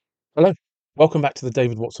Hello, welcome back to the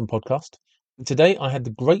David Watson podcast. And today I had the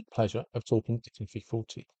great pleasure of talking to Tiffany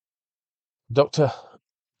Forti, doctor,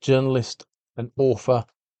 journalist, and author.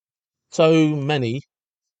 So many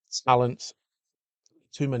talents,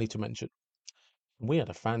 too many to mention. We had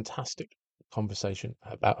a fantastic conversation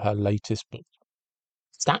about her latest book,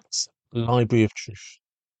 Stats Library of Truth.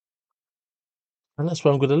 And that's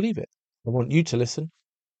where I'm going to leave it. I want you to listen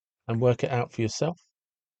and work it out for yourself.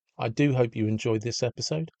 I do hope you enjoyed this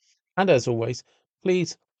episode. And as always,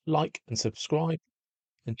 please like and subscribe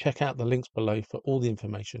and check out the links below for all the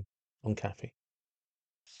information on Kathy.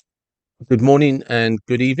 Good morning and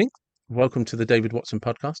good evening. Welcome to the David Watson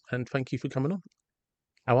podcast, and thank you for coming on.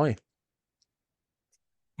 How are you?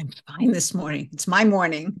 I'm fine this morning. It's my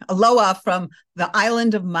morning. Aloha from the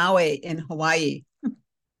island of Maui in Hawaii.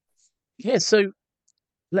 Yeah, so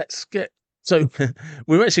let's get. So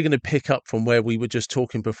we're actually going to pick up from where we were just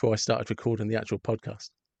talking before I started recording the actual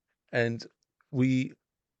podcast. And we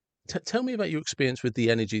tell me about your experience with the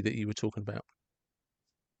energy that you were talking about.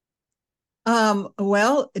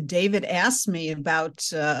 Well, David asked me about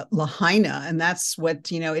Lahaina, and that's what,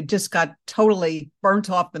 it just got totally burnt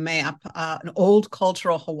off the map. An old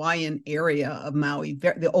cultural Hawaiian area of Maui,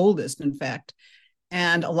 the oldest, in fact.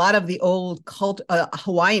 And a lot of the old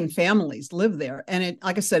Hawaiian families live there. And it,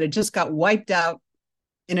 like I said, it just got wiped out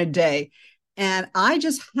in a day. And I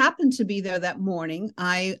just happened to be there that morning.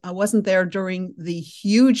 I wasn't there during the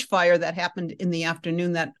huge fire that happened in the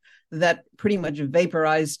afternoon that pretty much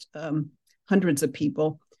vaporized hundreds of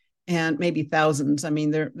people and maybe thousands. I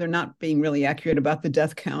mean, they're not being really accurate about the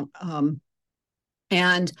death count.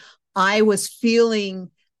 And I was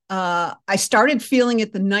feeling. I started feeling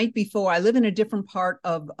it the night before. I live in a different part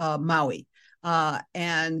of Maui,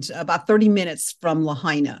 and about 30 minutes from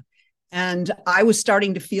Lahaina. And I was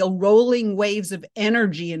starting to feel rolling waves of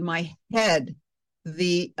energy in my head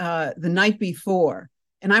the night before.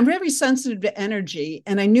 And I'm very sensitive to energy,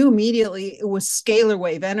 and I knew immediately it was scalar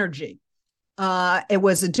wave energy. It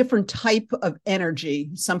was a different type of energy.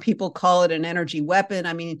 Some people call it an energy weapon.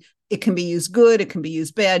 I mean, it can be used good, it can be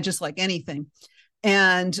used bad, just like anything.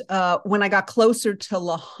 And when I got closer to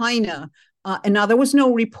Lahaina, and now there was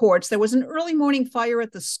no reports, there was an early morning fire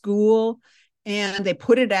at the school, and they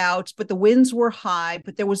put it out, but the winds were high,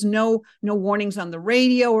 but there was no warnings on the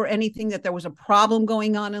radio or anything that there was a problem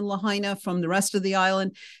going on in Lahaina from the rest of the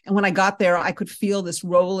island. And when I got there, I could feel this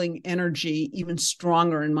rolling energy even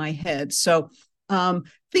stronger in my head. So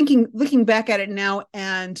looking back at it now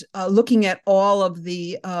and looking at all of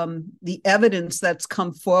the evidence that's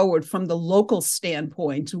come forward from the local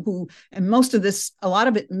standpoint, and most of this, a lot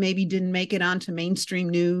of it maybe didn't make it onto mainstream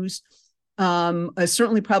news.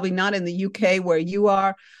 Certainly probably not in the UK where you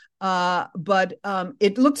are. But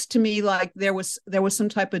it looks to me like there was some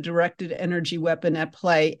type of directed energy weapon at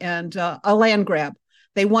play, and a land grab.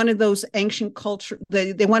 They wanted those ancient culture.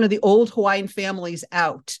 They wanted the old Hawaiian families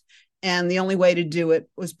out, and the only way to do it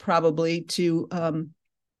was probably to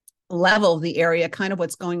level the area, kind of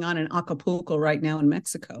what's going on in Acapulco right now in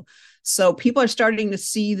Mexico. So people are starting to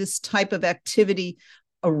see this type of activity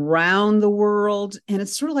around the world, and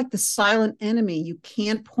it's sort of like the silent enemy. You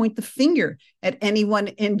can't point the finger at anyone,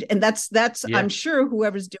 and that's Yeah. I'm sure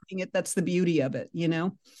whoever's doing it, that's the beauty of it.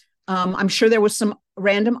 I'm sure there was some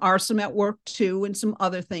random arson at work too, and some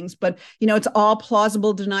other things, but it's all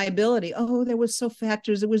plausible deniability. Oh, there was so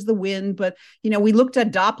factors, it was the wind, but we looked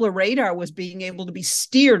at Doppler radar was being able to be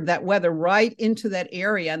steered, that weather right into that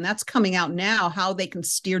area, and that's coming out now, how they can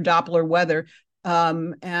steer Doppler weather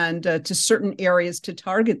and to certain areas to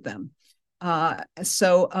target them. Yeah,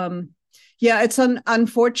 it's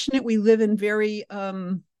unfortunate. We live in very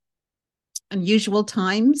unusual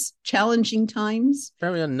times, challenging times,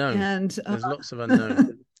 Very unknown. and There's lots of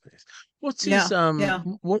unknown. What yeah, is yeah.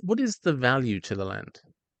 what is the value to the land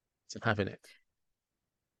to having it?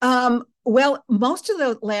 Well, most of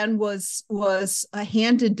the land was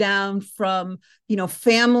handed down from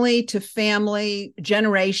family to family,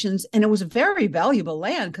 generations, and it was a very valuable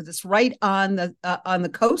land because it's right on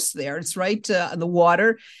the coast there. It's right on the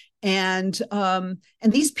water, and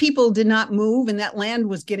these people did not move, and that land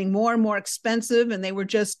was getting more and more expensive, and they were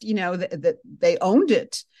just they owned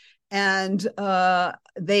it. And there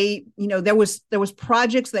was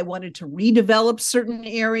projects they wanted to redevelop certain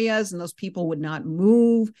areas, and those people would not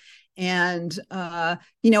move. And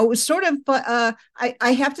it was sort of I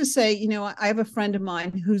have to say, I have a friend of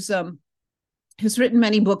mine who's written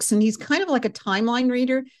many books, and he's kind of like a timeline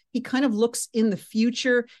reader. He kind of looks in the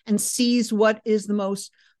future and sees what is the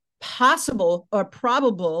most possible or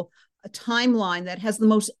probable a timeline that has the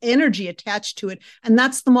most energy attached to it, and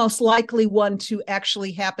that's the most likely one to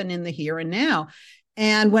actually happen in the here and now.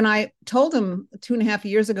 And when I told him 2.5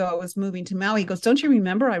 years ago I was moving to Maui, he goes, "Don't you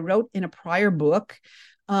remember I wrote in a prior book?"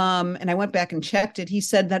 And I went back and checked it. He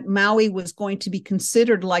said that Maui was going to be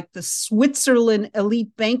considered like the Switzerland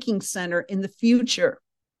elite banking center in the future.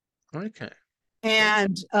 Okay.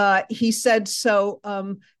 And he said, so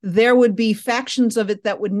there would be factions of it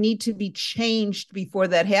that would need to be changed before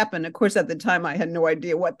that happened. Of course, at the time, I had no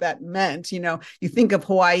idea what that meant. You think of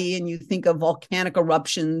Hawaii and you think of volcanic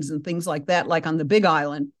eruptions and things like that, like on the Big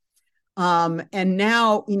Island. And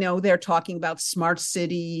now, they're talking about smart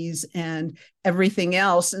cities and everything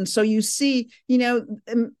else. And so you see,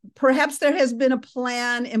 perhaps there has been a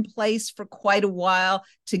plan in place for quite a while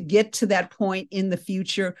to get to that point in the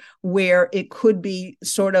future where it could be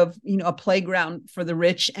sort of, a playground for the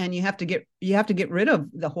rich. And you have to get rid of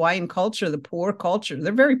the Hawaiian culture, the poor culture.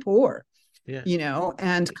 They're very poor,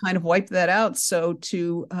 and kind of wipe that out. So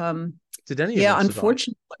did any of them survive?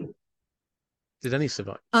 Unfortunately. Did any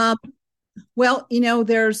survive? Well,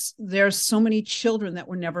 there's so many children that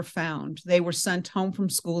were never found. They were sent home from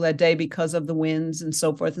school that day because of the winds and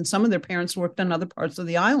so forth. And some of their parents worked on other parts of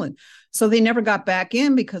the island. So they never got back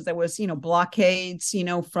in because there was, blockades,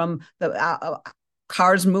 from the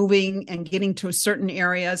cars moving and getting to certain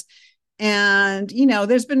areas. And,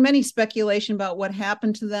 there's been many speculation about what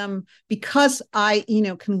happened to them because I,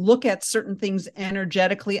 can look at certain things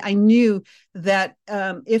energetically. I knew that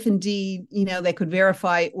if indeed, they could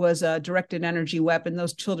verify it was a directed energy weapon,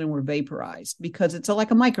 those children were vaporized because it's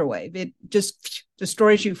like a microwave. It just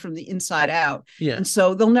destroys you from the inside out. Yeah. And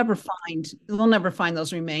so they'll never find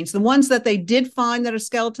those remains. The ones that they did find that are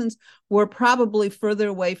skeletons were probably further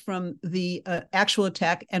away from the actual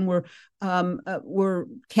attack and were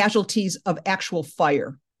casualties of actual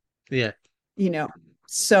fire. Yeah.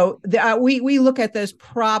 So we look at this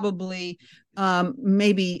probably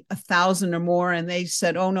maybe 1,000 or more, and they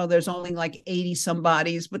said, "Oh no, there's only like 80 some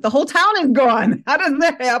bodies, but the whole town is gone." How did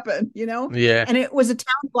that happen? Yeah. And it was a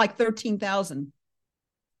town of like 13,000.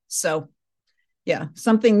 So, yeah,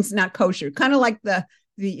 something's not kosher. Kind of like the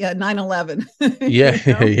 9/11.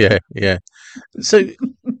 Yeah, yeah. So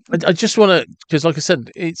I just want to, because like I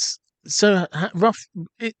said, it's so rough.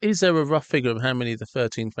 Is there a rough figure of how many of the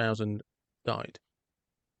 13,000 died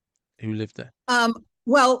who lived there?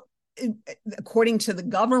 Well, according to the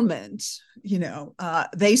government,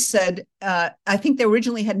 they said, I think they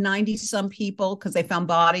originally had 90 some people because they found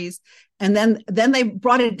bodies. And then they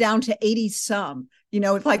brought it down to 80 some,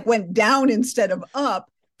 it like went down instead of up.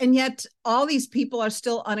 And yet all these people are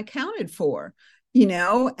still unaccounted for,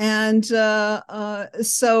 and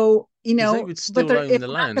so, they would still own the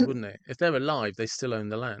land, wouldn't they? If they're alive, they still own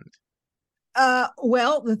the land.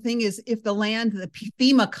 Well, the thing is, if the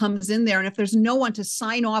FEMA comes in there, and if there's no one to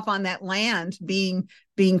sign off on that land being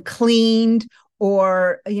cleaned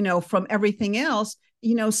or, from everything else,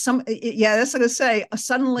 that's what I say.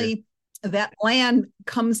 Suddenly that land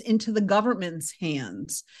comes into the government's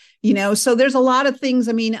hands, so there's a lot of things.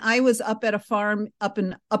 I mean, I was up at a farm up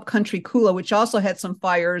in upcountry Kula, which also had some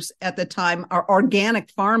fires at the time, our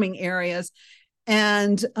organic farming areas.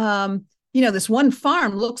 And, this one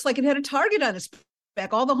farm looks like it had a target on its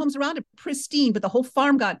back. All the homes around it pristine, but the whole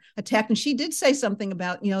farm got attacked. And she did say something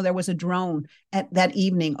about, there was a drone at that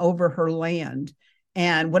evening over her land.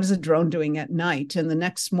 And what is a drone doing at night? And the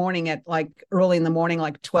next morning at like early in the morning,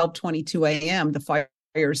 like 12:22 a.m., the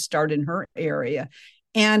fires started in her area.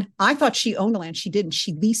 And I thought she owned the land. She didn't.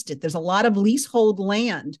 She leased it. There's a lot of leasehold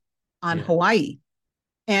land on Hawaii.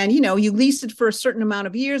 And, you lease it for a certain amount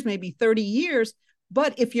of years, maybe 30 years.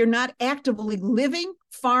 But if you're not actively living,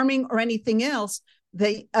 farming, or anything else,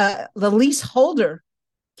 the leaseholder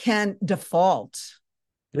can default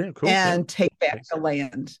and take back the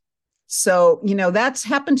land. So, that's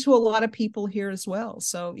happened to a lot of people here as well.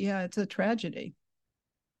 So, yeah, it's a tragedy.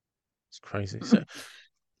 It's crazy. So,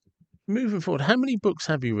 moving forward, how many books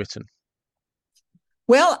have you written?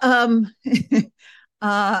 Well,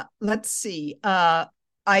 let's see.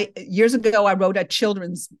 Years ago, I wrote a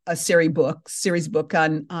children's series book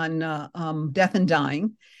on death and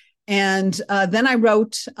dying. And then I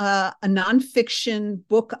wrote a nonfiction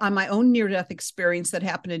book on my own near-death experience that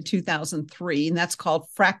happened in 2003. And that's called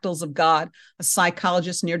Fractals of God, a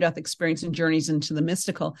psychologist's near-death experience and journeys into the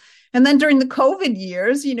mystical. And then during the COVID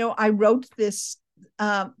years, I wrote this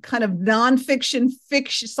kind of nonfiction,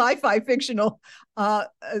 sci-fi fictional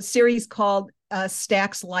series called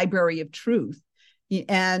Stack's Library of Truth.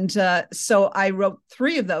 And so I wrote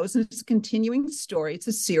 3 of those, and it's a continuing story. It's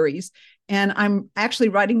a series. And I'm actually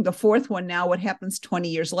writing the 4th one now, what happens 20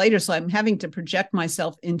 years later. So I'm having to project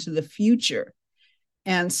myself into the future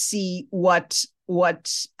and see what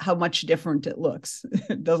what how much different it looks.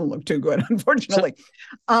 It doesn't look too good, So, unfortunately.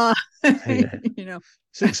 Uh, yeah. you know.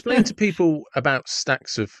 So explain to people about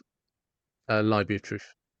stacks of Library of Truth.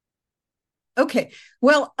 Okay.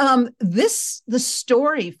 Well, this the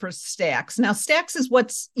story for Stacks. Now, Stacks is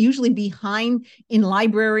what's usually behind in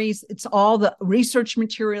libraries. It's all the research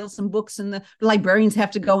materials and books, and the librarians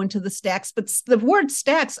have to go into the stacks. But the word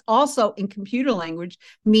stacks also in computer language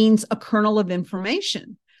means a kernel of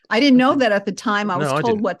information. I didn't know Okay. that at the time. I was No, I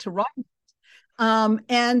told didn't. what to write.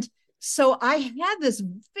 And so I had this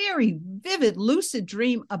very vivid, lucid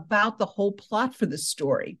dream about the whole plot for the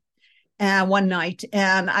story one night,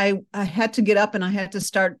 and I had to get up and I had to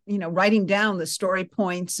start writing down the story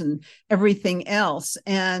points and everything else.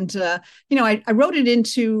 And I wrote it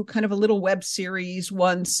into kind of a little web series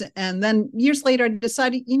once, and then years later I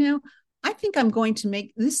decided, I think I'm going to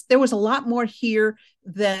make this. There was a lot more here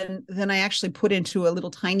than I actually put into a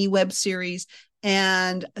little tiny web series.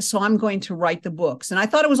 And so I'm going to write the books. And I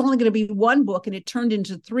thought it was only going to be one book, and it turned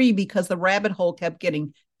into three because the rabbit hole kept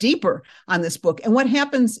getting deeper on this book. And what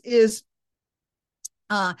happens is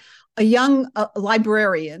uh, a young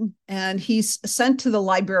librarian, and he's sent to the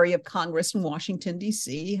Library of Congress in Washington,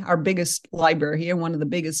 D.C., our biggest library here, one of the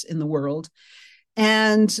biggest in the world.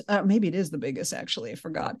 And maybe it is the biggest, actually, I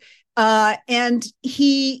forgot. And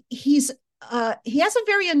he has a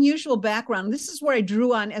very unusual background. This is where I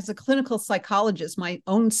drew on as a clinical psychologist, my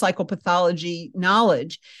own psychopathology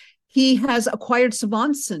knowledge. He has acquired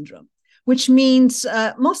savant syndrome, which means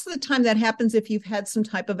most of the time that happens if you've had some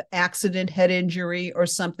type of accident, head injury or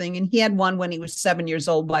something. And he had one when he was 7 years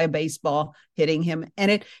old by a baseball hitting him.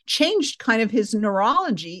 And it changed kind of his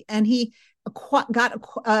neurology. And he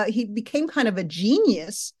became kind of a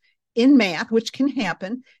genius in math, which can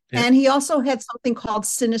happen. Yeah. And he also had something called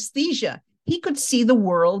synesthesia. He could see the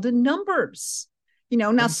world in numbers.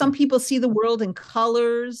 Now some Okay. people see the world in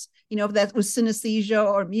colors, if that was synesthesia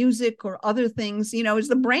or music or other things, as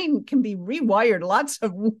the brain can be rewired lots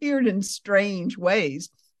of weird and strange ways.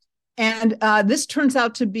 And this turns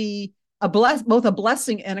out to be both a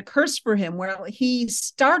blessing and a curse for him, where he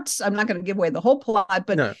starts, I'm not going to give away the whole plot,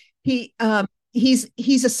 but No. he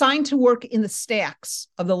he's assigned to work in the stacks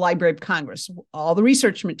of the Library of Congress, all the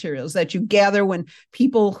research materials that you gather when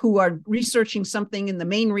people who are researching something in the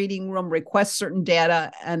main reading room request certain data,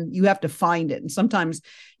 and you have to find it. And sometimes,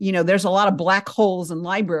 there's a lot of black holes in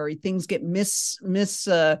library. Things get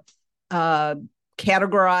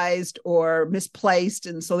categorized or misplaced,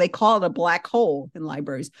 and so they call it a black hole in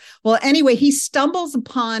libraries. Well, anyway, he stumbles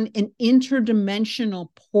upon an interdimensional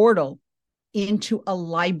portal into a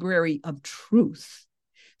library of truth.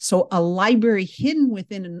 So a library hidden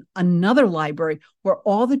within another library where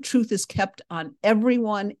all the truth is kept on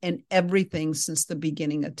everyone and everything since the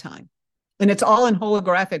beginning of time. And it's all in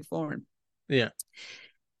holographic form. Yeah.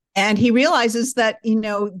 And he realizes that,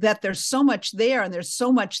 that there's so much there, and there's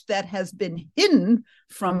so much that has been hidden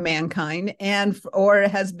from mankind or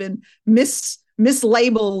has been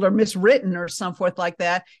mislabeled or miswritten or some forth like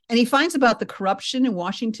that. And he finds about the corruption in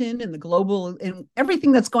Washington and the global and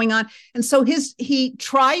everything that's going on. And so he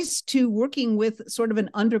tries to, working with sort of an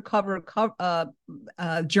undercover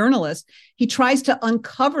journalist, he tries to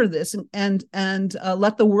uncover this and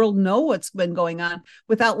let the world know what's been going on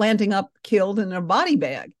without landing up killed in a body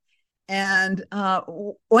bag. And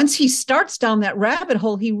once he starts down that rabbit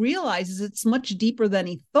hole, he realizes it's much deeper than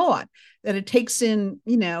he thought, that it takes in,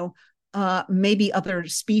 maybe other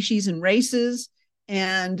species and races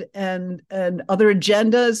and other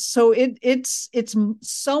agendas. So it's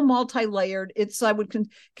so multi-layered. I would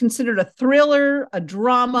consider it a thriller, a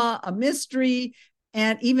drama, a mystery,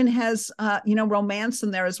 and even has romance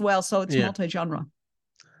in there as well. So it's Yeah. multi-genre.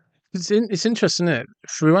 It's interesting, isn't it?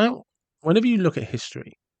 Throughout, whenever you look at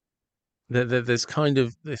history, there's kind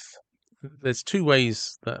of this. There's two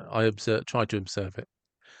ways that try to observe it.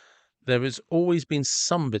 There has always been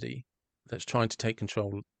somebody that's trying to take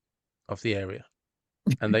control of the area,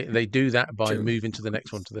 and they do that by True. moving to the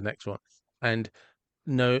next one, to the next one. And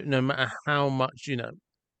no matter how much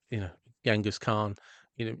Genghis Khan,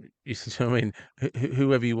 you know what I mean,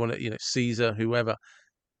 whoever you want to, Caesar, whoever,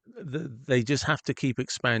 they just have to keep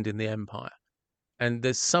expanding the empire. And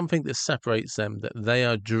there's something that separates them, that they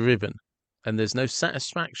are driven, and there's no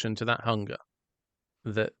satisfaction to that hunger,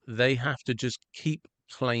 that they have to just keep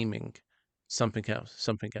claiming something else,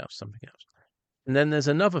 something else, something else. And then there's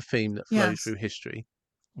another theme that flows Yes. through history,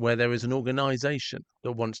 where there is an organization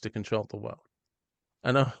that wants to control the world.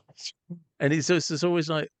 And it's always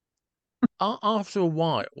like, after a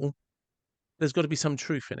while, there's got to be some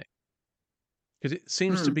truth in it, because it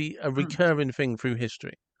seems to Mm. be a Mm. recurring thing through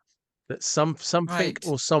history, that something Right.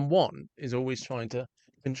 or someone is always trying to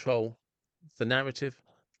control the narrative,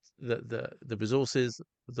 the resources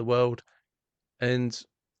of the world, and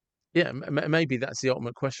yeah, maybe that's the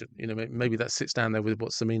ultimate question. Maybe that sits down there with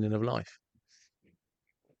what's the meaning of life.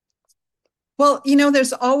 Well,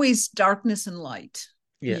 there's always darkness and light,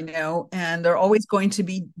 Yeah, and they're always going to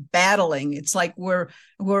be battling. It's like we're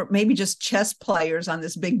maybe just chess players on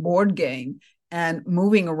this big board game and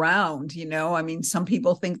moving around. I mean, some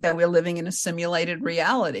people think that we're living in a simulated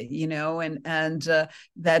reality, and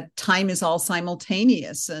that time is all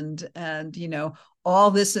simultaneous, and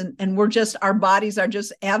all this, and we're just, our bodies are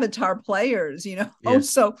just avatar players. yeah,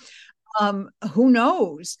 So who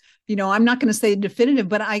knows? I'm not going to say definitive,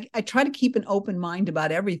 but I try to keep an open mind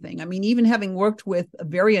about everything. I mean, even having worked with a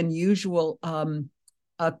very unusual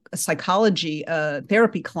psychology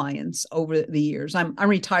therapy clients over the years. I'm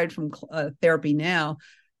retired from therapy now,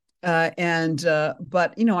 and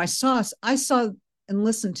but I saw and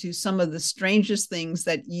listened to some of the strangest things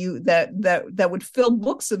that would fill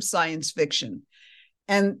books of science fiction,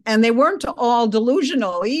 and they weren't all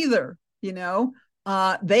delusional either.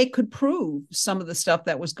 They could prove some of the stuff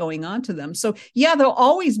that was going on to them. So yeah, there'll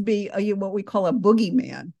always be what we call a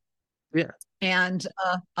boogeyman, yeah, and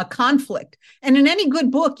a conflict. And in any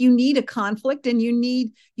good book, you need a conflict, and you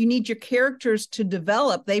need your characters to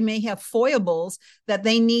develop. They may have foibles that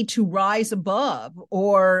they need to rise above,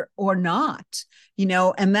 or not.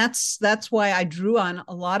 And that's why I drew on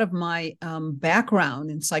a lot of my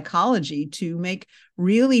background in psychology to make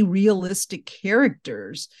really realistic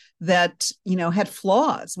characters that had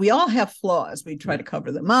flaws. We all have flaws. We try yeah. to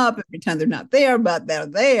cover them up and pretend they're not there, but they're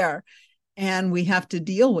there, and we have to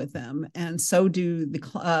deal with them. And so do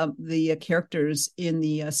the characters in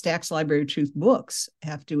the Stack's Library of Truth books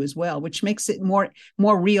have to as well, which makes it more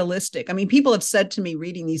realistic. I mean, people have said to me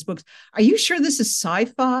reading these books, "Are you sure this is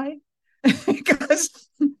sci-fi?" Because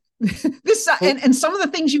this Well, and some of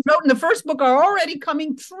the things you wrote in the first book are already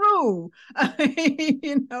coming true. and it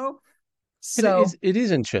is So it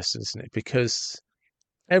is interesting, isn't it? Because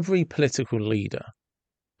every political leader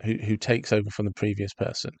who takes over from the previous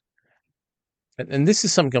person, and this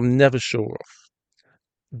is something I'm never sure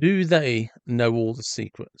of. Do they know all the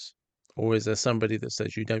secrets, or is there somebody that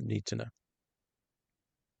says you don't need to know?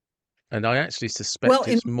 And I actually well suspect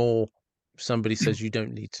in it's more somebody says you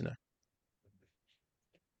don't need to know.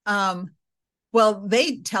 um well,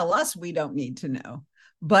 they tell us we don't need to know.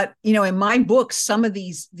 But in my books, some of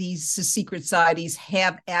these secret societies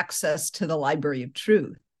have access to the Library of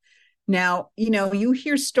Truth. Now, you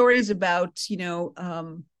hear stories about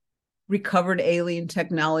recovered alien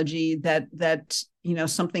technology, that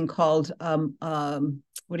something called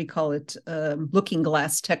what do you call it, looking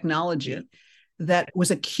glass Yeah, technology, that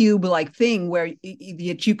was a cube like thing where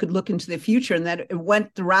that you could look into the future, and that it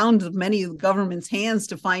went the rounds of many of the government's hands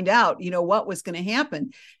to find out what was going to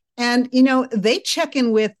happen. And they check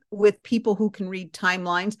in with people who can read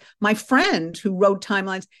timelines. My friend who wrote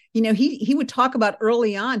timelines, he would talk about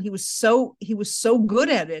early on, he was so good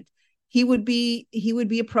at it. He would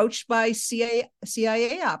be approached by CIA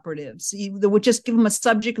operatives. They would just give him a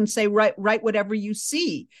subject and say, write whatever you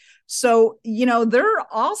see. So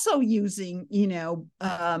they're also using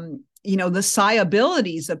the psi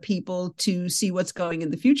abilities of people to see what's going in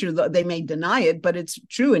the future. They may deny it, but it's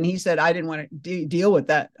true. And he said, I didn't want to deal with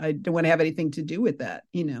that. I didn't want to have anything to do with that.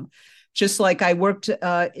 Just like I worked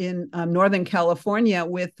in Northern California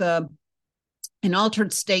with an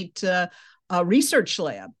altered state research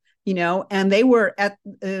lab. And they were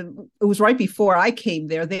it was right before I came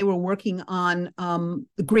there. They were working on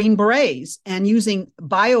the Green Berets and using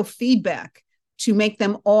biofeedback to make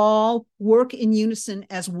them all work in unison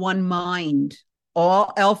as one mind,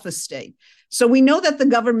 all alpha state. So we know that the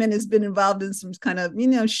government has been involved in some kind of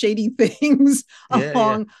shady things yeah,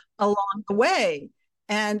 yeah. along the way.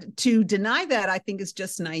 And to deny that, I think, is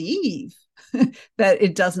just naive, that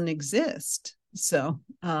it doesn't exist. So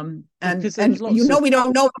Well, and because there was lots of we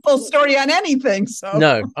don't know the full story on anything. So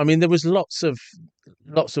no, I mean there was lots of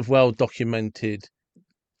well documented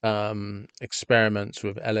experiments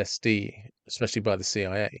with LSD, especially by the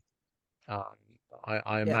CIA. Um,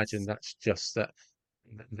 I imagine yes. that's just that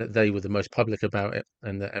they were the most public about it,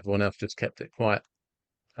 and that everyone else just kept it quiet.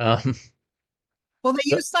 Um, Well, they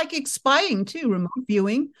but use psychic spying too, remote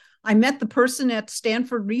viewing. I met the person at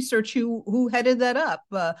Stanford Research who headed that up,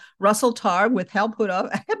 Russell Targ with help put up.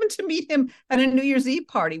 I happened to meet him at a New Year's Eve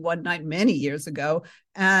party one night many years ago,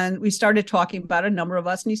 and we started talking about, a number of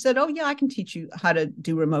us, and he said, "Oh yeah, I can teach you how to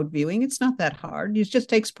do remote viewing. It's not that hard. It just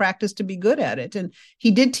takes practice to be good at it." And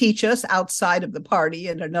he did teach us outside of the party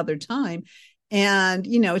at another time, and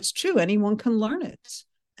it's true, anyone can learn it.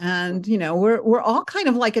 And we're all kind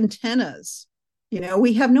of like antennas.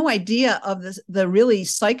 We have no idea of the really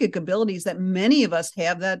psychic abilities that many of us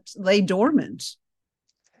have that lay dormant.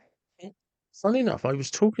 Funny enough, I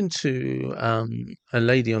was talking to a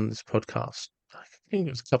lady on this podcast. I think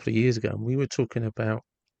it was a couple of years ago, and we were talking about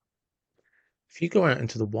if you go out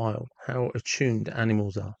into the wild, how attuned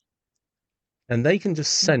animals are, and they can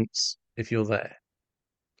just sense if you're there,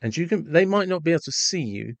 and they might not be able to see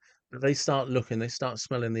you, but they start looking, they start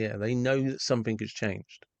smelling the air, they know that something has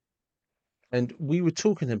changed. And we were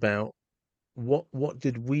talking about what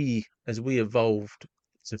did we, as we evolved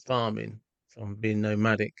to farming from being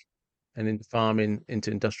nomadic and into farming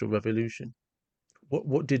into industrial revolution,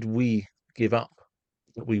 what did we give up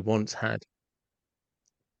that we once had?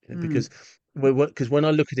 Mm. Because when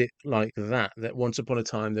I look at it like that once upon a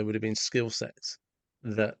time there would have been skill sets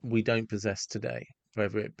that we don't possess today,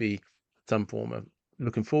 whether it be some form of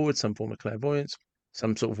looking forward, some form of clairvoyance,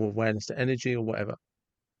 some sort of awareness to energy or whatever.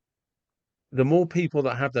 The more people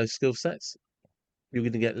that have those skill sets, you're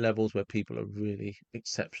going to get levels where people are really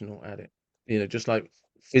exceptional at it. Just like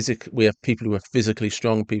we have people who are physically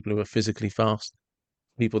strong, people who are physically fast,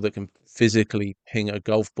 people that can physically ping a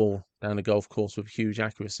golf ball down a golf course with huge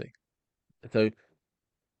accuracy. So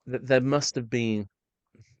there must have been,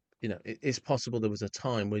 it's possible there was a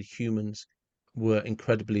time where humans were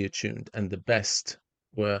incredibly attuned and the best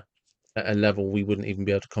were at a level we wouldn't even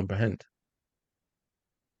be able to comprehend.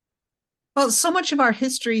 Well, so much of our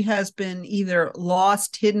history has been either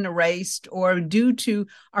lost, hidden, erased, or due to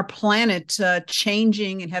our planet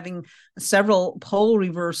changing and having several pole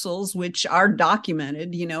reversals, which are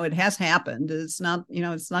documented. It has happened. It's not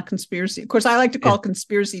conspiracy. Of course, I like to Yeah, call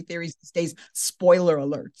conspiracy theories these days spoiler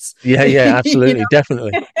alerts. yeah, you absolutely,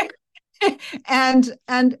 definitely.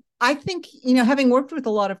 and I think, having worked with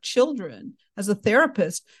a lot of children as a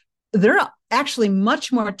therapist, they're actually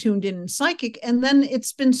much more tuned in and psychic. And then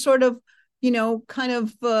it's been sort of, kind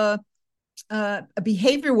of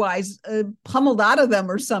behavior wise pummeled out of them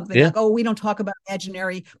or something, Yeah, like, oh, we don't talk about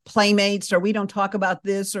imaginary playmates, or we don't talk about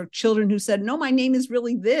this, or children who said, no, my name is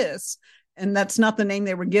really this. And that's not the name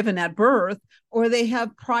they were given at birth, or they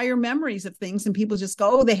have prior memories of things, and people just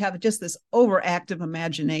go, oh, they have just this overactive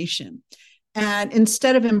imagination. And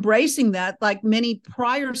instead of embracing that, like many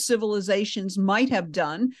prior civilizations might have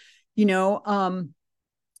done,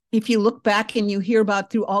 if you look back and you hear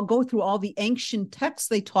about go through all the ancient texts,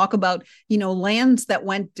 they talk about, lands that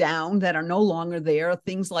went down that are no longer there,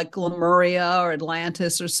 things like Lemuria or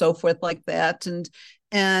Atlantis or so forth like that. And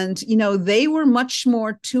they were much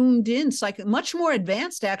more tuned in, much more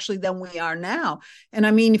advanced actually than we are now. And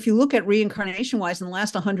I mean, if you look at reincarnation wise in the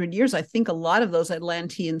last 100 years, I think a lot of those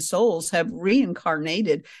Atlantean souls have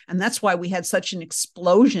reincarnated, and that's why we had such an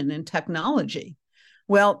explosion in technology.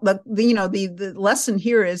 Well, the lesson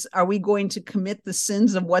here is: are we going to commit the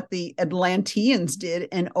sins of what the Atlanteans did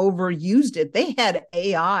and overused it? They had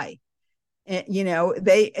AI.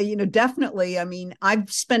 They definitely. I mean,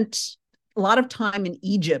 I've spent a lot of time in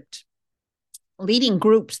Egypt leading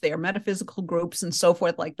groups there, metaphysical groups and so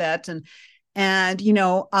forth like that. And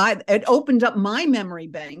it opened up my memory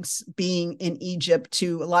banks being in Egypt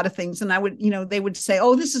to a lot of things. And I would, they would say,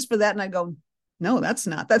 oh, this is for that. And I go, no, that's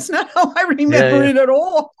not how I remember yeah, it at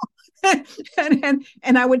all.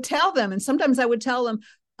 and I would tell them, and sometimes I would tell them,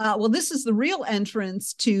 well, this is the real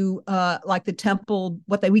entrance to like the temple,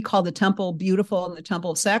 we call the temple beautiful and the temple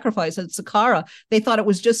of sacrifice at Saqqara. They thought it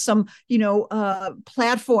was just some,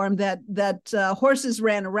 platform that horses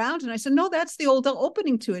ran around. And I said, no, that's the old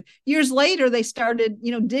opening to it. Years later, they started,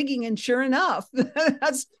 digging, and sure enough,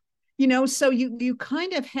 that's, so you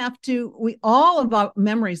kind of have to, all of our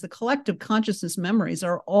memories, the collective consciousness memories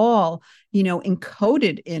are all,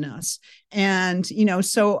 encoded in us. And,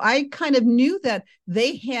 so I kind of knew that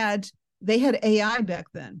they had AI back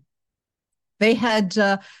then. They had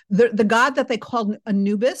the god that they called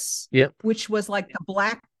Anubis, yep. which was like a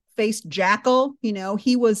black faced jackal.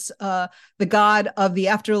 He was the god of the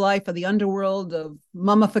afterlife, of the underworld, of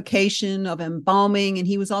mummification, of embalming, and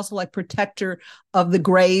he was also like protector of the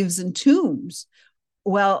graves and tombs.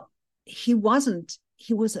 Well, he wasn't.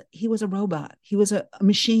 He was a robot. He was a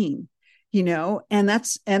machine. And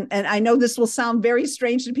that's and I know this will sound very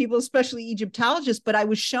strange to people, especially Egyptologists, but I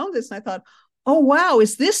was shown this and I thought, oh wow,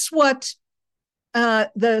 is this what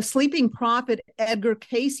the sleeping prophet Edgar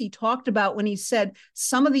Casey talked about when he said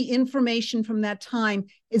some of the information from that time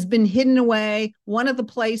has been hidden away? One of the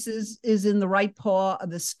places is in the right paw of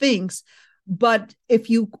the Sphinx. But if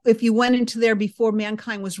you went into there before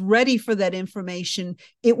mankind was ready for that information,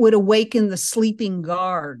 it would awaken the sleeping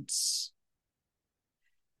guards.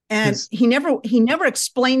 And he never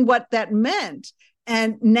explained what that meant.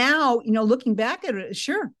 And now, looking back at it,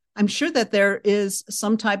 sure, I'm sure that there is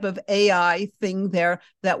some type of AI thing there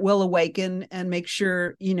that will awaken and make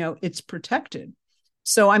sure, it's protected.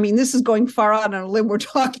 So, I mean, this is going far out on a limb we're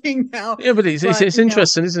talking now, Yeah, but but, it's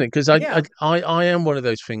interesting, isn't it? Because yeah, I am one of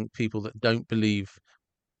those people that don't believe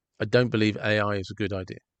I don't believe AI is a good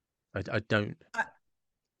idea. I don't.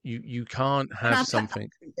 You can't and have something.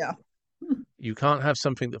 yeah. You can't have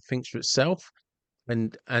something that thinks for itself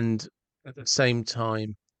and at the same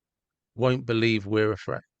time won't believe we're a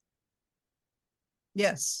threat.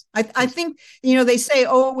 Yes. I think, they say,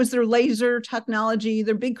 oh, it was their laser technology,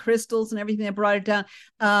 their big crystals and everything that brought it down.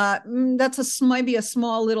 That's maybe a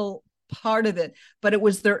small little part of it, but it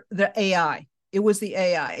was their AI. It was the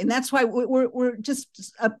AI. And that's why we're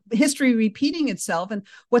just history repeating itself. And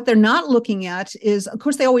what they're not looking at is, of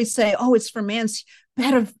course, they always say, oh, it's for man's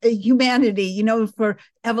better humanity, for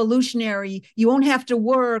evolutionary. You won't have to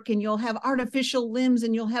work and you'll have artificial limbs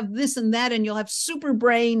and you'll have this and that and you'll have super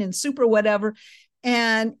brain and super whatever.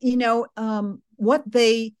 And what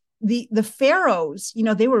the pharaohs,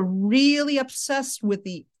 they were really obsessed with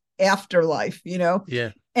the afterlife,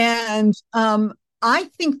 Yeah, and I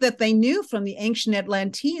think that they knew from the ancient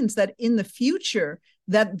Atlanteans that in the future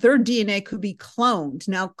that their DNA could be cloned.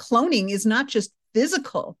 Now, cloning is not just the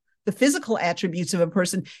physical attributes of a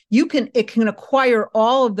person. It can acquire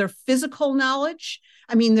all of their physical knowledge.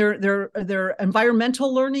 I mean, their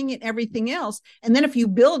environmental learning and everything else. And then if you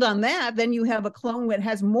build on that, then you have a clone that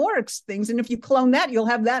has more things. And if you clone that, you'll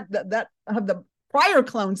have that have the prior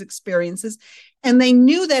clones experiences. And they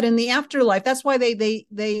knew that in the afterlife. That's why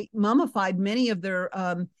they mummified many of their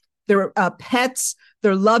pets,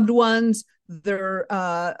 their loved ones, their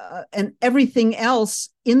and everything else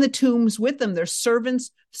in the tombs with them, their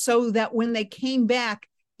servants, so that when they came back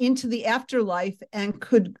into the afterlife and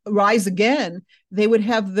could rise again, they would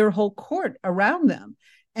have their whole court around them.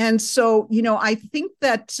 And so, I think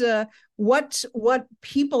that what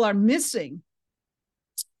people are missing,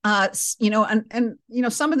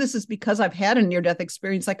 some of this is because I've had a near death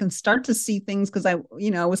experience. I can start to see things because I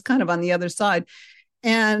was kind of on the other side,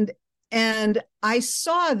 and I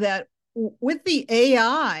saw that with the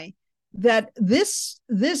AI, that this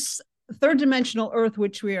third dimensional Earth,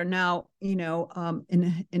 which we are now,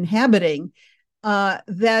 inhabiting,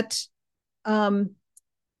 that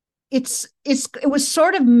it was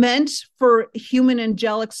sort of meant for human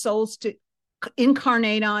angelic souls to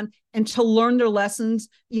incarnate on and to learn their lessons,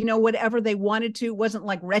 whatever they wanted to. It wasn't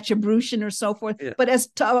like retribution or so forth, yeah. but as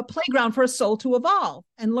a playground for a soul to evolve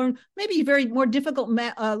and learn maybe very more difficult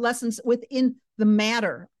lessons within the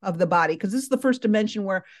matter of the body, because this is the first dimension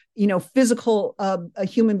where physical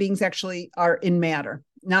human beings actually are in matter,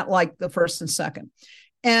 not like the first and second.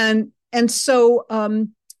 And so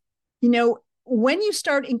when you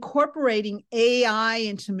start incorporating AI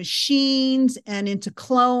into machines and into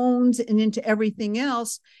clones and into everything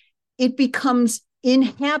else, it becomes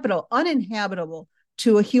uninhabitable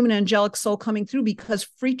to a human angelic soul coming through, because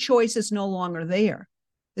free choice is no longer there.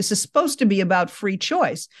 This is supposed to be about free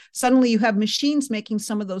choice. Suddenly you have machines making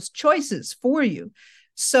some of those choices for you.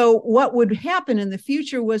 So what would happen in the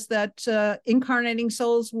future was that incarnating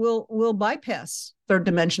souls will bypass third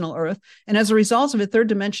dimensional Earth. And as a result of it, third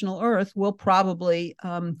dimensional Earth will probably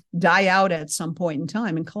die out at some point in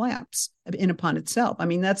time and collapse in upon itself. I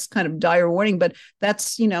mean, that's kind of dire warning, but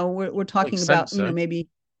that's, we're talking Makes about, sense, though. maybe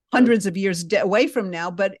hundreds of years away from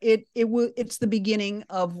now, but it's the beginning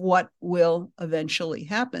of what will eventually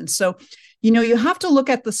happen. So, you have to look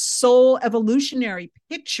at the soul evolutionary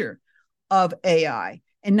picture of AI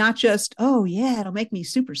and not just, oh yeah, it'll make me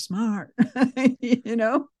super smart. I can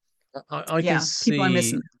Yeah, people are see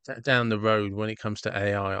missing. down the road when it comes to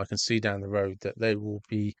AI, I can see down the road that there will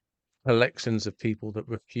be collections of people that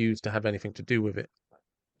refuse to have anything to do with it.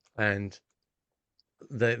 And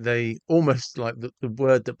they almost like the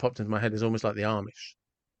word that popped into my head is almost like the Amish,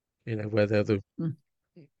 where the Mm.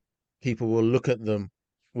 people will look at them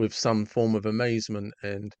with some form of amazement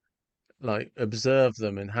and like observe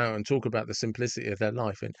them and talk about the simplicity of their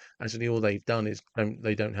life. And actually all they've done is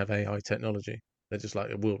they don't have AI technology. They're just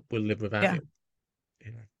like, we'll live without Yeah, it.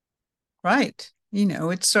 You know? right.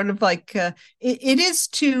 It's sort of like it is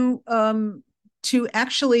to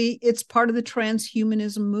actually, it's part of the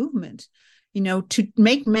transhumanism movement. To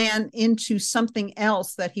make man into something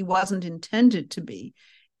else that he wasn't intended to be,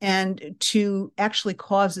 and to actually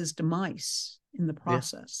cause his demise in the Yeah.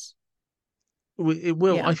 process. It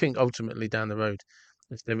will, I Yeah, think, ultimately down the road,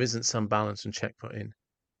 if there isn't some balance and check put in,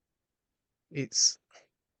 it's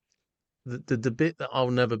the bit that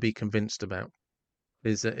I'll never be convinced about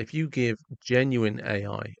is that if you give genuine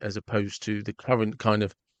AI as opposed to the current kind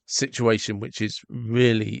of situation, which is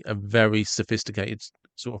really a very sophisticated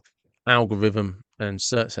sort of algorithm and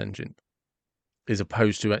search engine, as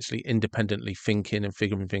opposed to actually independently thinking and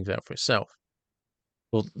figuring things out for itself.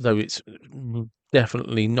 Although it's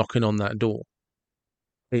definitely knocking on that door,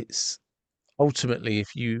 it's ultimately,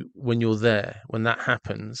 if you, when you're there, when that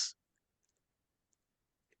happens,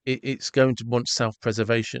 it's going to want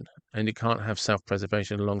self-preservation, and it can't have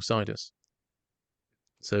self-preservation alongside us.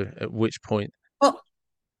 So at which point, Well,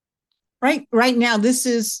 right now, this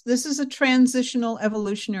is a transitional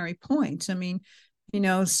evolutionary point. I mean,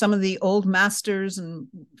 some of the old masters and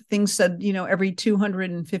things said, every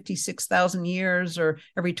 256,000 years or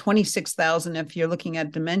every 26,000, if you're looking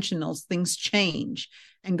at dimensionals, things change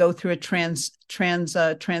and go through a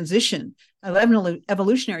transition,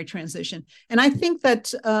 evolutionary transition. And I think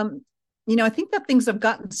that things have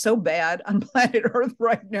gotten so bad on planet Earth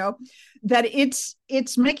right now that it's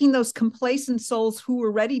making those complacent souls who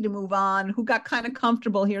were ready to move on, who got kind of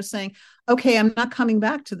comfortable here, saying, "Okay, I'm not coming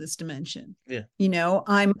back to this dimension. yeah,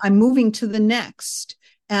 I'm moving to the next."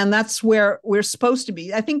 And that's where we're supposed to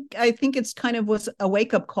be. I think it's kind of was a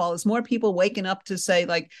wake up call. Is more people waking up to say,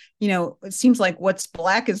 like, it seems like what's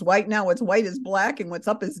black is white now, what's white is black, and what's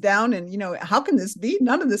up is down. And how can this be?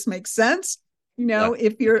 None of this makes sense. no,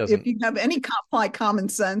 If it if doesn't. you have any common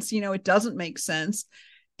sense, it doesn't make sense.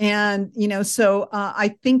 And so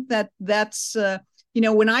I think that's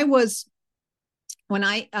when I was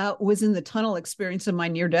in the tunnel experience of my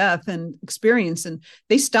near death and experience, and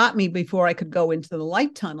they stopped me before I could go into the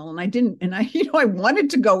light tunnel, and I didn't, and I I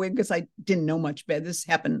wanted to go in because I didn't know much better. This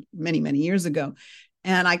happened many years ago,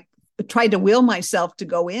 and I tried to will myself to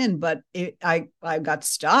go in, but I got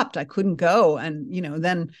stopped. I couldn't go, and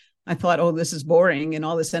then I thought, oh, this is boring, and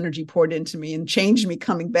all this energy poured into me and changed me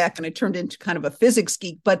coming back, and I turned into kind of a physics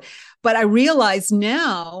geek. But I realize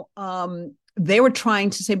now they were trying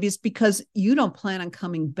to say, because you don't plan on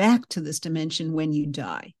coming back to this dimension when you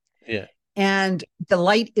die, Yeah, and the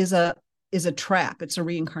light is a trap. It's a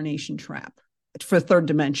reincarnation trap for third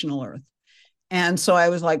dimensional Earth. And so I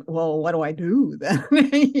was like, well, what do I do then?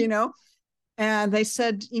 And they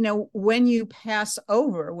said, when you pass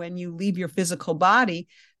over, when you leave your physical body,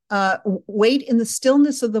 wait in the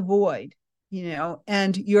stillness of the void,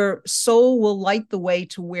 and your soul will light the way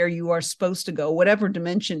to where you are supposed to go, whatever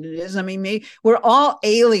dimension it is. I mean, we're all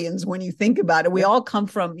aliens when you think about it. We yeah, all come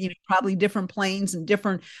from, probably different planes and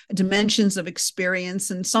different dimensions of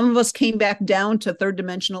experience. And some of us came back down to third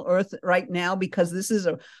dimensional Earth right now because this is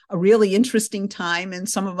a really interesting time. And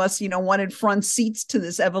some of us, wanted front seats to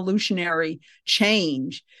this evolutionary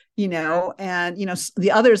change. And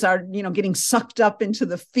the others are getting sucked up into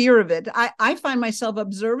the fear of it. I find myself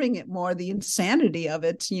observing it more, the insanity of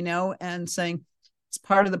it, and saying it's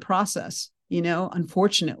part of the process,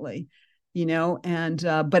 unfortunately, and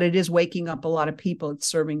but it is waking up a lot of people. It's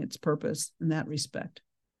serving its purpose in that respect.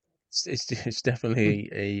 it's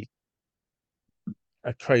definitely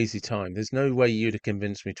a crazy time. There's no way you'd have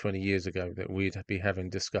convinced me 20 years ago that we'd be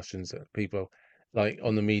having discussions that people like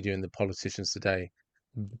on the media and the politicians today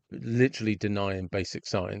literally denying basic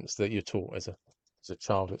science that you're taught as a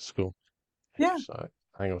child at school. Yeah. So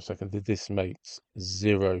hang on a second, this makes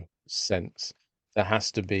zero sense. There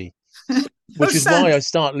has to be, No which is why I sense.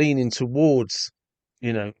 start leaning towards,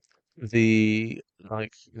 you know, the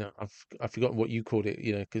like, I've forgotten what you called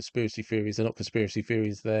it, conspiracy theories. They're not conspiracy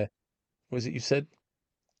theories, they're, what was it you said?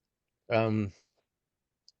 Um,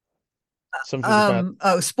 something about,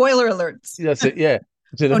 Oh, spoiler alerts. that's it, yeah.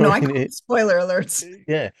 Do you Oh know no, what I I mean? call them spoiler alerts.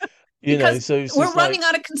 Yeah, Because so it's we're just like, running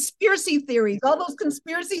out of conspiracy theories. All those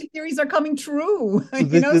conspiracy theories are coming true, so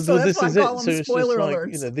that's this why I is call it. them So it's just spoiler like,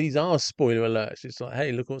 alerts. these are spoiler alerts. It's like,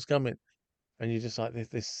 hey, look what's coming. And you're just like,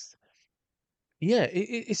 yeah,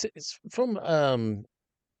 it's from, and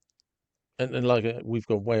like, we've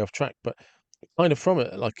gone way off track, but kind of from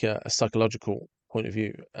like a psychological point of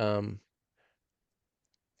view,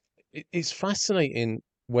 it's fascinating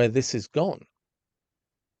where this has gone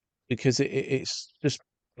because it's just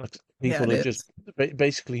like Yeah, it people are just is.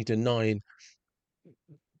 basically denying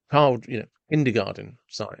child, kindergarten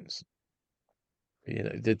science.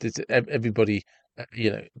 Everybody,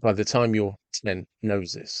 by the time you're 10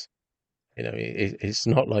 knows this. It's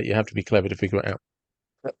not like you have to be clever to figure it out.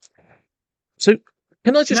 So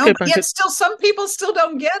can I just No, go but back yet still some people still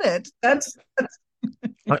don't get it. That's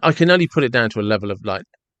I can only put it down to a level of like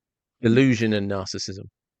illusion and narcissism.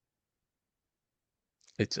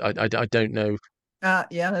 I don't know.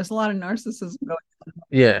 yeah, there's a lot of narcissism going.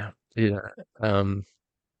 Yeah, yeah. Um,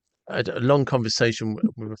 I had a long conversation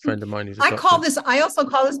with a friend of mine who's a doctor. I also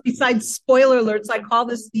call this, besides spoiler alerts, I call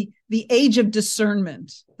this the age of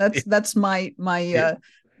discernment. Yeah, That's my yeah.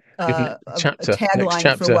 a chapter, next tagline for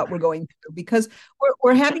chapter. what we're going through, because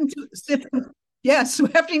we're having to sift. Yes, we're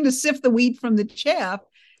having to sift the wheat from the chaff,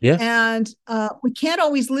 Yeah, and we can't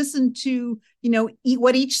always listen to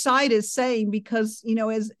what each side is saying, because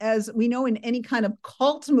as we know, in any kind of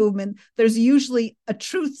cult movement, there's usually a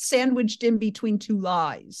truth sandwiched in between two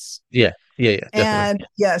lies. yeah, yeah, yeah, definitely. And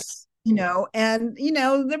yes, and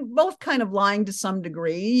they're both kind of lying to some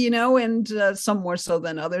degree, and some more so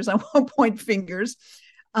than others. I won't point fingers.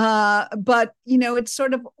 But it's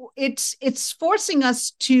sort of, it's forcing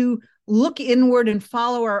us to look inward and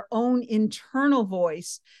follow our own internal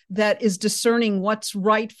voice that is discerning what's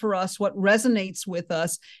right for us, what resonates with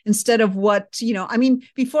us, instead of I mean,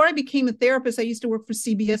 before I became a therapist, I used to work for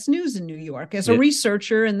CBS News in New York as a Yeah,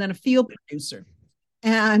 researcher and then a field producer.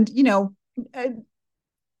 And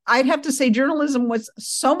I'd have to say journalism was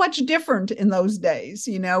so much different in those days.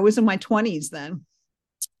 I was in my 20s then.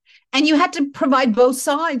 And you had to provide both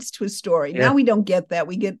sides to a story. yeah, Now we don't get that.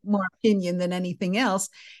 We get more opinion than anything else.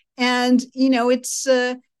 And it's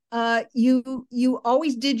you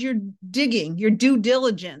always did your digging, your due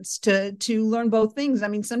diligence to learn both things. I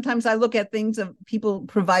mean, sometimes I look at things of people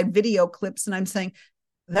provide video clips and I'm saying,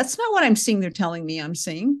 that's not what I'm seeing they're telling me I'm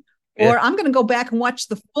seeing. yeah, Or I'm going to go back and watch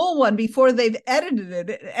the full one before they've edited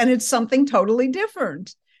it, and it's something totally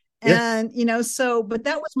different. yeah. And but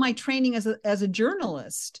that was my training as a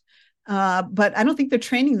journalist. But I don't think they're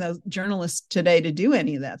training those journalists today to do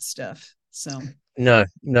any of that stuff. So No,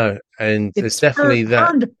 no, and there's it's definitely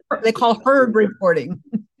that. they call herd reporting.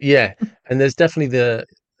 Yeah, and there's definitely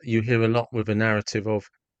you hear a lot with a narrative of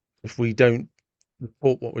if we don't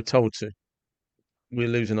report what we're told to, we're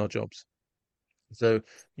losing our jobs. So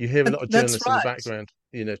you hear a lot of That's journalists in the right. background,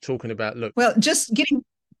 talking about, look, Well, just getting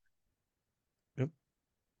oh,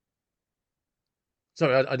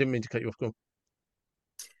 sorry, I didn't mean to cut you off. Go on.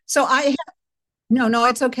 so I No, no,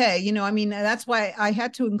 it's okay. I mean, that's why I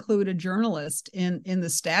had to include a journalist in the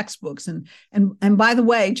Stacks books. And by the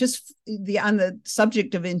way, just on the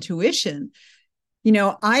subject of intuition,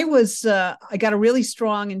 I got a really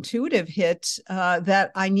strong intuitive hit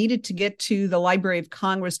that I needed to get to the Library of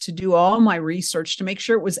Congress to do all my research to make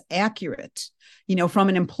sure it was accurate, from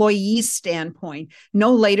an employee standpoint,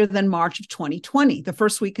 no later than March of 2020, the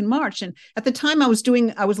first week in March. And at the time I was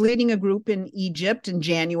leading a group in Egypt in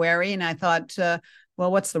January, and I thought,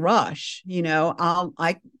 well, what's the rush?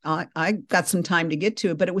 I got some time to get to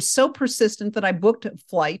it, but it was so persistent that I booked a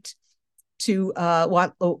flight to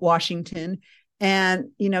Washington, and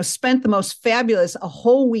spent the most fabulous a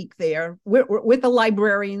whole week there with the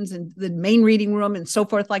librarians and the main reading room and so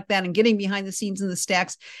forth like that, and getting behind the scenes in the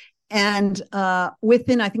Stacks. And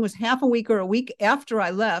within, I think it was half a week or a week after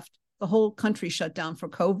I left, the whole country shut down for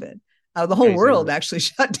COVID. The whole Crazy, isn't world it? actually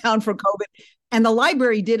shut down for COVID, and the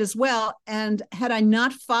library did as well. And had I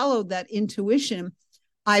not followed that intuition,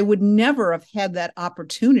 I would never have had that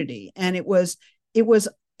opportunity. And it was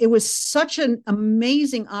such an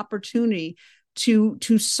amazing opportunity to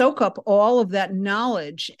soak up all of that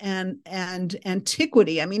knowledge and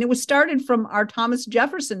antiquity. I mean, it was started from our Thomas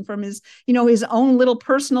Jefferson, from his own little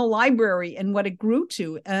personal library, and what it grew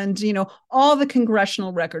to, and all the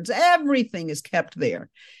congressional records, everything is kept there.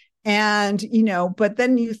 And but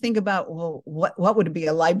then you think about, well, what would be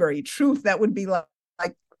a library of truth? That would be like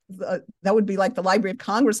the Library of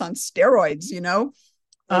Congress on steroids. Well,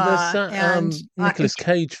 there's that And Nicolas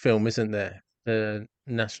Cage film, isn't there? The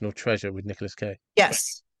National Treasure with Nicolas Cage,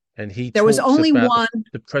 yes, and he there was talks only about one.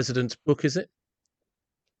 the president's book, is it?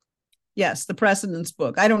 Yes, the President's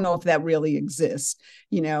Book. I don't know if that really exists.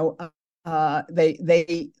 That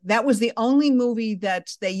was the only movie that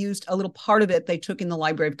they used a little part of it. They took in the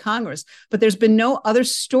Library of Congress, but there's been no other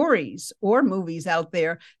stories or movies out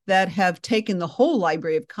there that have taken the whole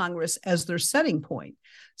Library of Congress as their setting point.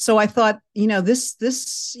 So I thought, and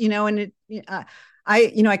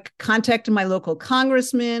I contacted my local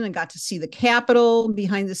congressman and got to see the Capitol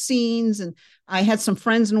behind the scenes. And I had some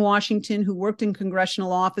friends in Washington who worked in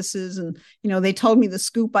congressional offices, and they told me the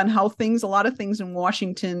scoop on how a lot of things in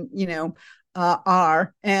Washington,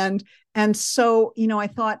 are. And so I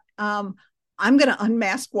thought, I'm going to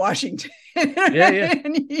unmask Washington, Yeah, yeah.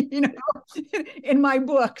 in my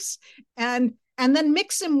books, and then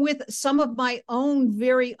mix him with some of my own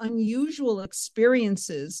very unusual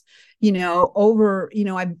experiences.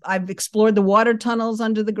 I've explored the water tunnels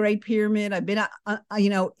under the Great Pyramid. I've been,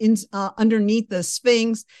 underneath the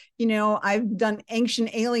Sphinx. I've done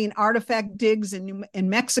ancient alien artifact digs in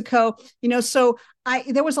Mexico. So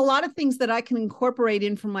there was a lot of things that I can incorporate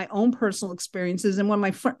in from my own personal experiences. And when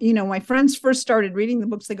my friends first started reading the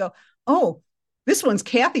books, they go, "Oh, this one's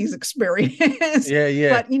Kathy's experience. Yeah,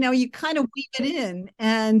 yeah. But you kind of weave it in,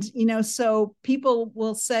 and so people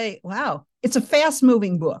will say, wow, it's a fast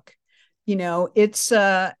moving book. It's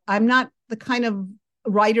I'm not the kind of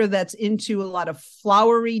writer that's into a lot of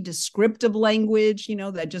flowery descriptive language,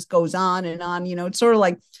 that just goes on and on. It's sort of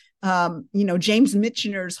like James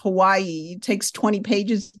Michener's Hawaii. It takes 20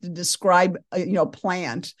 pages to describe a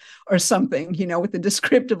plant or something, with the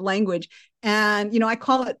descriptive language. And, I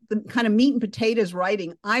call it the kind of meat and potatoes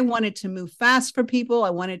writing. I wanted to move fast for people. I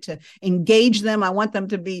wanted to engage them. I want them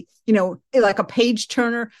to be, like a page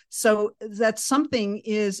turner. So that something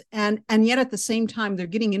is, and yet at the same time, they're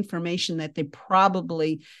getting information that they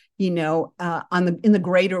probably, in the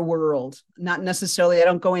greater world, not necessarily, I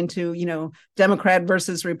don't go into, Democrat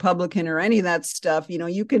versus Republican or any of that stuff.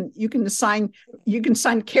 You can assign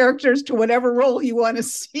characters to whatever role you want to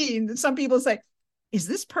see. And some people say, is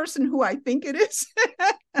this person who I think it is?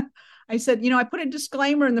 I said, I put a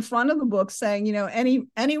disclaimer in the front of the book saying,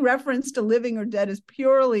 any reference to living or dead is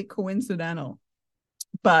purely coincidental.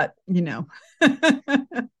 But, When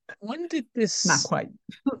did not this, quite.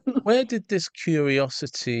 where did this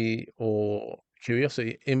curiosity,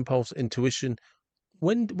 impulse, intuition,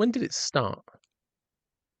 when did it start?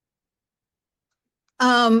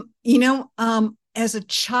 As a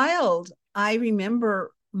child, I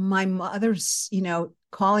remember my mother's,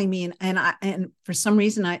 calling me, and for some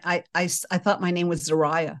reason I thought my name was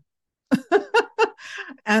Zariah.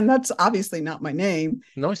 And that's obviously not my name.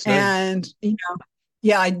 Nice name. And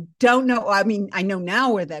yeah, I don't know. I mean, I know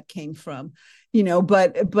now where that came from,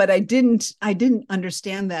 but I didn't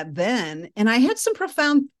understand that then. And I had some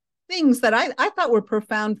profound things that I thought were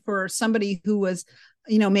profound for somebody who was,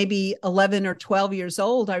 maybe 11 or 12 years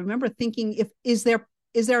old. I remember thinking, is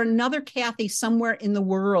there another Kathy somewhere in the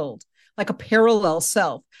world, like a parallel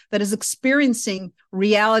self that is experiencing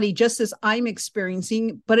reality just as I'm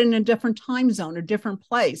experiencing, but in a different time zone or different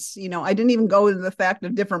place? I didn't even go into the fact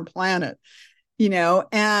of different planet,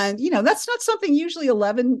 and that's not something usually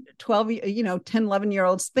 11, 12, 10, 11 year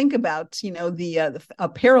olds think about, the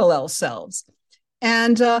parallel selves.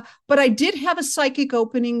 And but I did have a psychic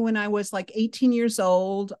opening when I was like 18 years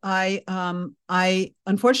old. I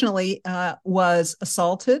unfortunately was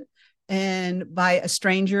assaulted and by a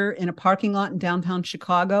stranger in a parking lot in downtown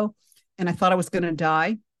Chicago, and I thought I was going to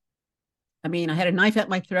die. I mean, I had a knife at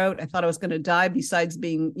my throat. I thought I was going to die, besides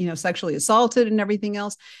being, sexually assaulted and everything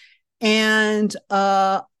else. And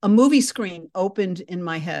a movie screen opened in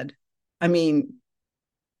my head. I mean,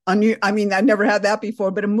 I've never had that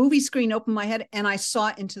before, but a movie screen opened my head and I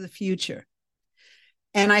saw into the future.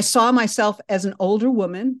 And I saw myself as an older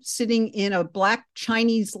woman sitting in a black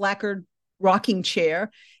Chinese lacquered rocking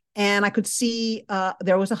chair. And I could see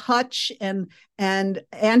there was a hutch and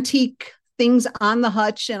antique things on the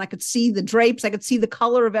hutch. And I could see the drapes. I could see the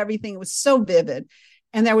color of everything. It was so vivid.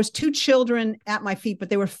 And there was two children at my feet, but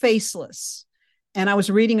they were faceless. And I was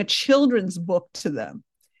reading a children's book to them.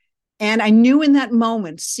 And I knew in that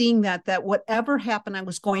moment, seeing that whatever happened, I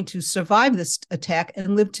was going to survive this attack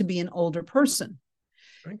and live to be an older person.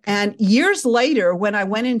 Okay. And years later, when I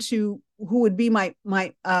went into who would be my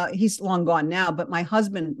he's long gone now, but my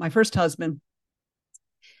husband, my first husband,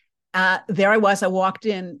 there I was. I walked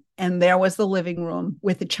in, and there was the living room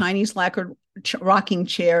with the Chinese lacquered rocking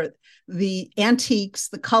chair, the antiques,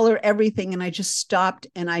 the color, everything. And I just stopped,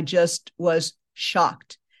 and I just was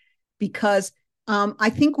shocked, because I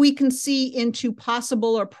think we can see into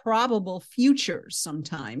possible or probable futures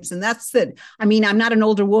sometimes. And that's it. I mean, I'm not an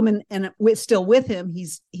older woman and we're still with him.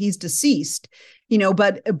 He's deceased,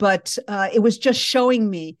 but it was just showing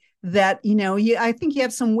me that, I think you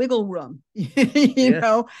have some wiggle room,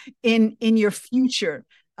 in your future.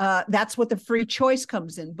 That's what the free choice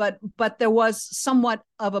comes in. But there was somewhat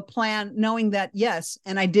of a plan, knowing that, yes,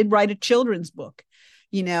 and I did write a children's book.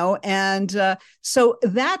 And so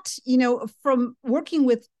that, from working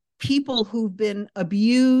with people who've been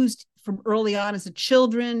abused from early on as a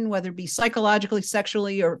children, whether it be psychologically,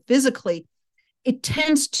 sexually, or physically, it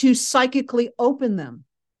tends to psychically open them.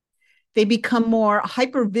 They become more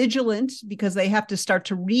hyper vigilant because they have to start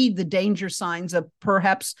to read the danger signs of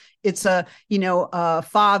perhaps it's a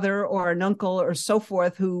father or an uncle or so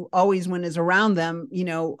forth who always, when is around them,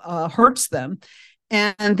 hurts them.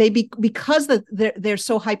 And because they're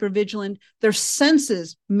so hypervigilant, their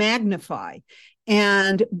senses magnify.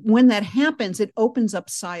 And when that happens, it opens up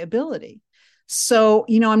psiability. So,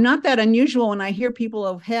 I'm not that unusual when I hear people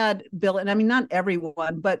have had, Bill, and I mean, not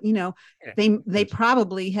everyone, but, they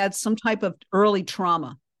probably had some type of early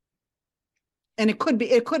trauma. And it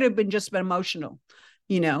could have been just emotional,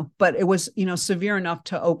 but it was, severe enough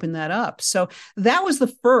to open that up. So that was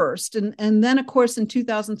the first. And then, of course, in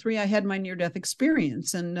 2003, I had my near death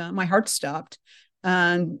experience and my heart stopped.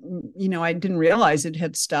 And, I didn't realize it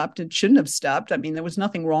had stopped. It shouldn't have stopped. I mean, there was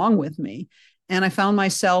nothing wrong with me. And I found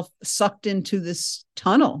myself sucked into this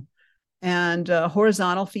tunnel and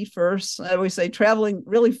horizontal, feet first. I always say traveling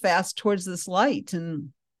really fast towards this light.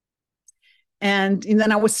 And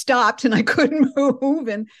then I was stopped and I couldn't move.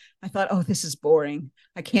 And I thought, oh, this is boring.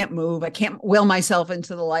 I can't move. I can't will myself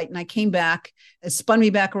into the light. And I came back, it spun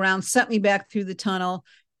me back around, sent me back through the tunnel.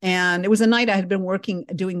 And it was a night I had been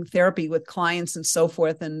doing therapy with clients and so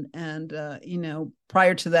forth. And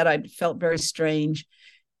prior to that, I felt very strange.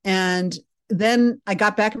 And then I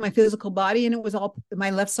got back in my physical body and it was all, my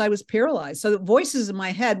left side was paralyzed. So the voices in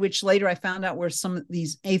my head, which later I found out were some of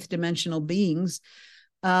these eighth dimensional beings,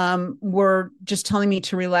 were just telling me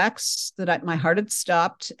to relax, that my heart had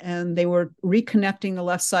stopped, and they were reconnecting the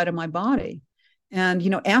left side of my body. And,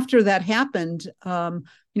 after that happened,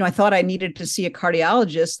 I thought I needed to see a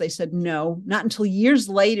cardiologist. They said, no, not until years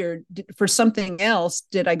later for something else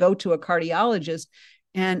did I go to a cardiologist.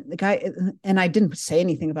 And the guy, and I didn't say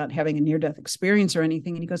anything about having a near-death experience or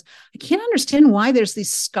anything. And he goes, I can't understand why there's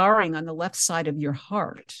this scarring on the left side of your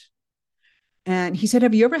heart. And he said,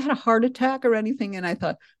 have you ever had a heart attack or anything? And I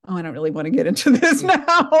thought, oh, I don't really want to get into this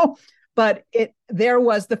now. But there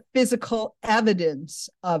was the physical evidence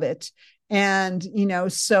of it. And,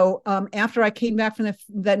 so after I came back from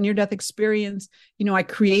that near-death experience, I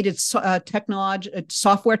created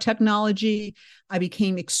software technology. I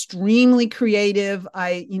became extremely creative.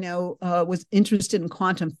 I, was interested in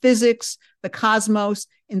quantum physics, the cosmos,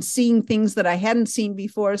 and seeing things that I hadn't seen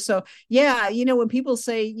before. So, yeah, when people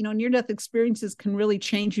say, near-death experiences can really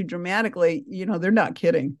change you dramatically, they're not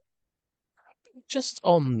kidding. Just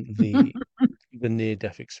on the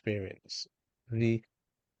near-death experience, the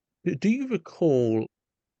do you recall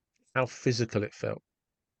how physical it felt?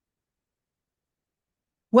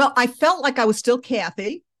 Well, I felt like I was still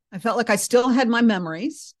Kathy. I felt like I still had my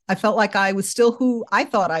memories. I felt like I was still who I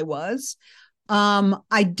thought I was.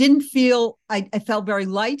 I didn't feel, I felt very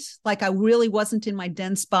light, like I really wasn't in my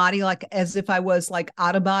dense body, like as if I was like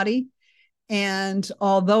out of body. And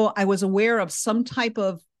although I was aware of some type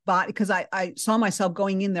of body, because I saw myself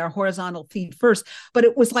going in there horizontal feet first, but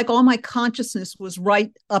it was like all my consciousness was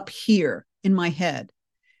right up here in my head.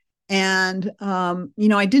 And,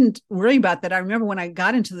 I didn't worry about that. I remember when I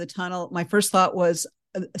got into the tunnel, my first thought was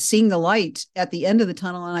seeing the light at the end of the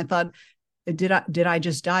tunnel. And I thought, did I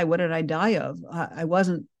just die? What did I die of? I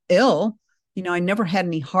wasn't ill. I never had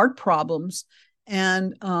any heart problems.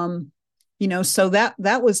 And, so that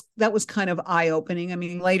was kind of eye opening. I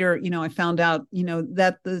mean, later, I found out,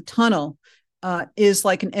 that the tunnel is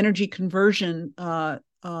like an energy conversion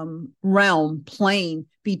realm, plane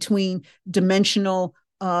between dimensional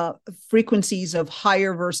frequencies of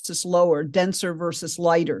higher versus lower, denser versus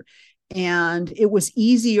lighter. And it was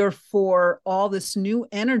easier for all this new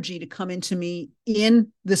energy to come into me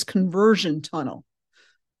in this conversion tunnel.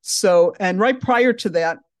 So, and right prior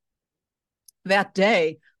to that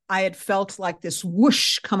day, I had felt like this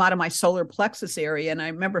whoosh come out of my solar plexus area. And I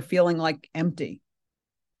remember feeling like empty.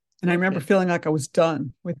 And I remember Okay. feeling like I was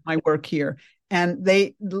done with my work here. And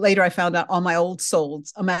later I found out all my old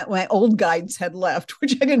souls, my old guides had left,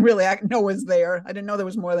 which I didn't really know was there. I didn't know there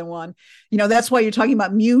was more than one. That's why you're talking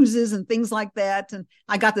about muses and things like that. And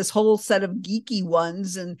I got this whole set of geeky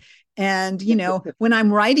ones. And when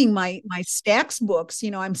I'm writing my stacks books,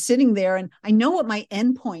 I'm sitting there and I know what my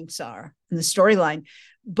endpoints are in the storyline.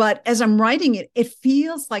 But as I'm writing it, it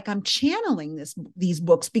feels like I'm channeling these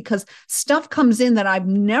books because stuff comes in that I've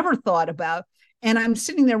never thought about. And I'm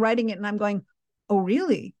sitting there writing it and I'm going, oh,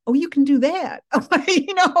 really? Oh, you can do that.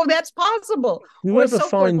 That's possible. Do you Or ever so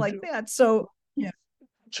forth find, like that. So, yeah.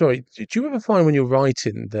 sorry, do you ever find when you're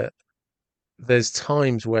writing that there's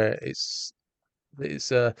times where it's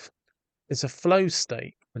a it's a flow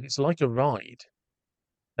state, and it's like a ride,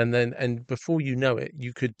 and before you know it,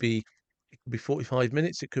 it could be 45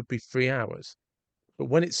 minutes, it could be 3 hours, but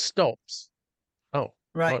when it stops, oh,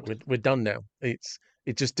 right, Right. we're done now. It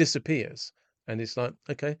just disappears, and it's like,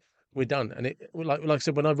 okay, we're done. And like I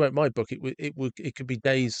said, when I wrote my book, it could be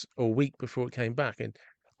days or a week before it came back, and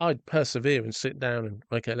I'd persevere and sit down and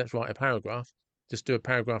okay, let's write a paragraph, just do a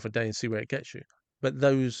paragraph a day and see where it gets you. But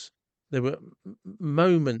there were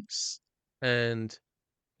moments, and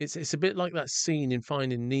it's a bit like that scene in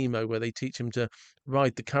Finding Nemo where they teach him to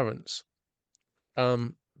ride the currents. But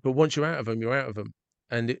once you're out of them, you're out of them,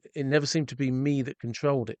 and it never seemed to be me that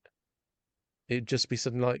controlled it. It'd just be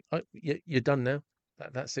something like, oh, you're done now.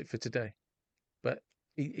 That's it for today. But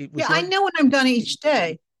It Yeah, was I like, know when I'm done each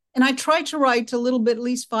day. And I try to write a little bit, at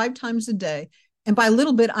least 5 times a day. And by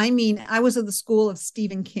little bit, I mean I was at the school of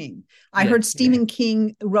Stephen King. I yeah, heard yeah, Stephen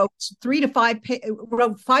King wrote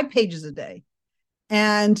 5 pages a day,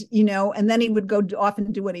 and and then he would go off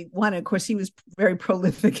and do what he wanted. Of course, he was very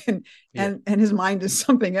prolific, and yeah, his mind is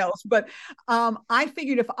something else. But I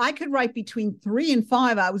figured if I could write between 3 and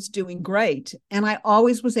 5, I was doing great, and I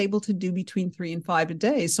always was able to do between 3 and 5 a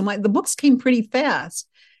day. So the books came pretty fast,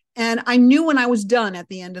 and I knew when I was done at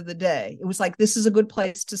the end of the day, it was like, this is a good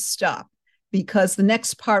place to stop, because the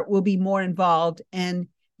next part will be more involved, and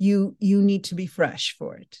you need to be fresh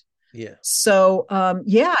for it. yeah, So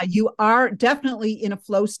yeah, you are definitely in a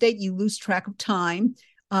flow state. You lose track of time.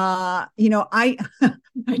 I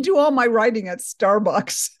I do all my writing at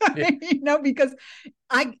Starbucks, yeah, because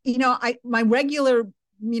I my regular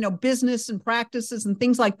business and practices and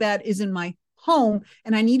things like that is in my home,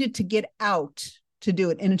 and I needed to get out to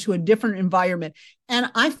do it into a different environment.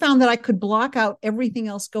 And I found that I could block out everything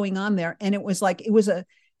else going on there, and it was like it was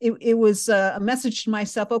a message to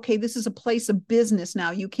myself. Okay, this is a place of business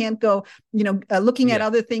now. You can't go looking at yeah,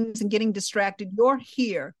 other things and getting distracted. You're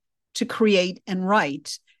here to create and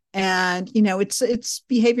write, and it's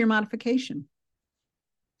behavior modification.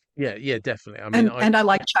 yeah, yeah, definitely. I mean, And I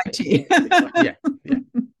like chai tea. yeah, yeah,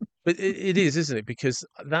 but it is, isn't it? Because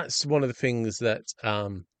that's one of the things that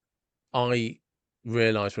I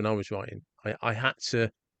realized when I was writing. I had to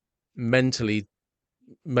mentally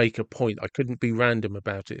make a point. I couldn't be random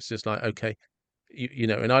about it. It's just like, okay,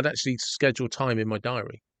 and I'd actually schedule time in my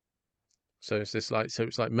diary. So it's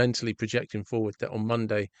like mentally projecting forward that on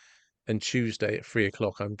Monday and Tuesday at 3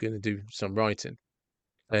 o'clock, I'm going to do some writing.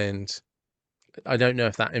 And I don't know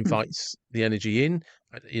if that invites the energy in.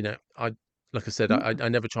 Like I said, I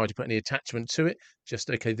never tried to put any attachment to it. Just,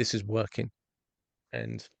 okay, this is working.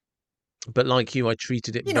 And, but like you, I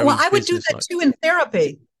treated it Well, very I would do that business-like. too in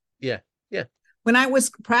therapy. Yeah, yeah, When I was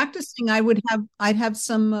practicing, I'd have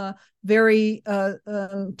some very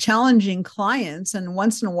challenging clients, and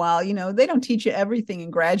once in a while, they don't teach you everything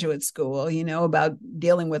in graduate school, about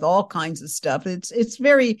dealing with all kinds of stuff. It's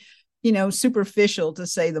very superficial, to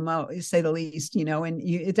say the least,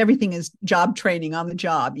 and everything is job training on the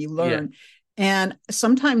job. You yeah, learn, and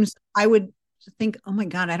sometimes I would think, oh my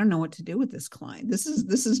God, I don't know what to do with this client. This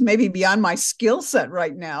is maybe beyond my skill set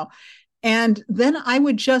right now. And then I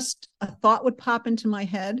would just, a thought would pop into my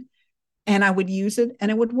head, and I would use it,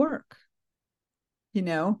 and it would work, you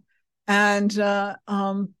know? And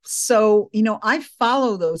so, I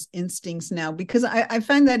follow those instincts now, because I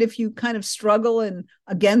find that if you kind of struggle and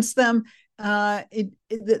against them, the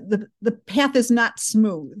path is not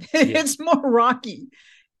smooth. yeah, It's more rocky,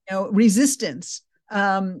 resistance.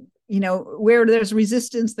 Where there's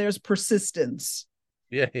resistance, there's persistence.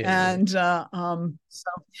 yeah, yeah, yeah. And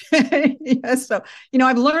so yeah, so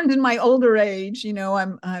I've learned in my older age.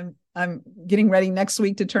 I'm getting ready next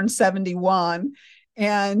week to turn 71,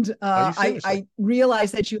 and Are you I seriously?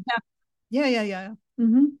 realize that you have, yeah, yeah, yeah.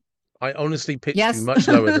 Mm-hmm. I honestly pictured you Yes. much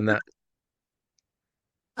lower than that.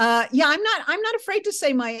 Yeah, I'm not afraid to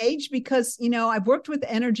say my age, because I've worked with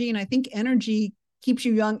energy, and I think energy keeps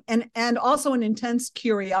you young, and also an intense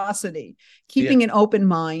curiosity, Yeah, keeping an open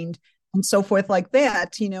mind, and so forth, like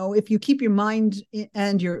that. If you keep your mind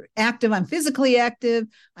and you're active, I'm physically active,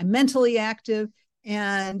 I'm mentally active,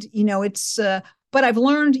 and it's but I've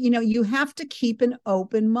learned, you have to keep an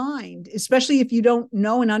open mind, especially if you don't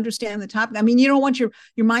know and understand the topic. I mean, you don't want your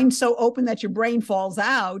mind so open that your brain falls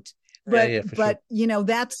out, yeah, but yeah, for sure.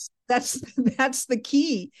 that's that's the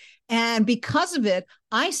key. And because of it,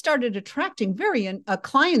 I started attracting very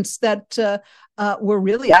clients that were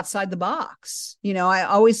really outside the box. I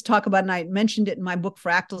always talk about, and I mentioned it in my book,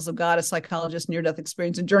 Fractals of God, a psychologist, near-death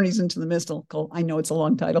experience, and journeys into the mystical. I know it's a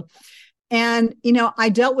long title. And I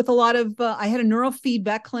dealt with a lot of I had a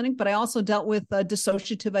neurofeedback clinic, but I also dealt with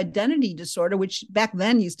dissociative identity disorder, which back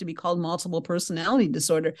then used to be called multiple personality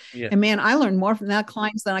disorder. Yeah. And man, I learned more from that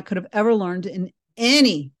clients than I could have ever learned in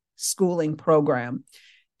any schooling program.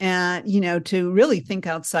 And to really think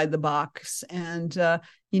outside the box. And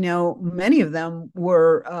many of them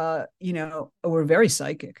were very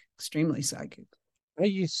psychic, extremely psychic. I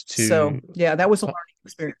used So to, yeah, that a was a ti- learning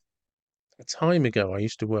experience. a time ago, I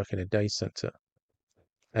used to work in a day center,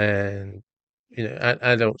 and,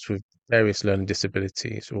 adults with various learning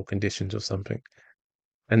disabilities or conditions or something.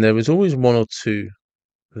 And there was always one or two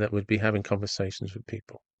that would be having conversations with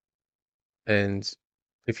people. And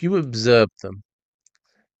if you observed them,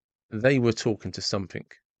 they were talking to something.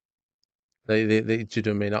 Do you know what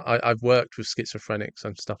I mean? I've worked with schizophrenics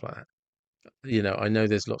and stuff like that. I know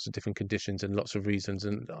there's lots of different conditions and lots of reasons,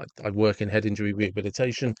 and I work in head injury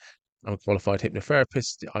rehabilitation. I'm a qualified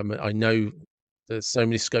hypnotherapist. I know there's so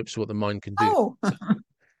many scopes to what the mind can do. Oh, So,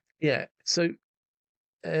 yeah. So,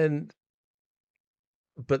 and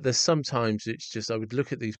but there's sometimes it's just I would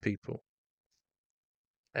look at these people,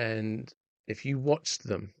 and if you watched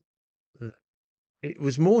them, it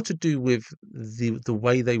was more to do with the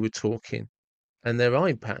way they were talking and their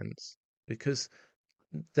eye patterns, because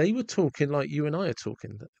they were talking like you and I are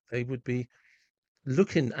talking. They would be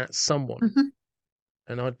looking at someone, mhm,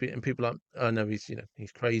 and people like, oh no,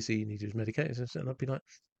 he's crazy, and he does medications, and I'd be like,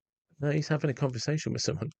 no, he's having a conversation with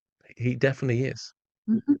someone. He definitely is,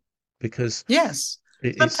 mhm. because Yes.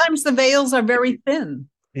 it's Sometimes the veils are very thin,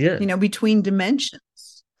 yeah, between dimensions.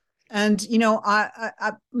 And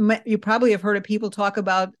you probably have heard of people talk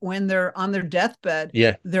about when they're on their deathbed,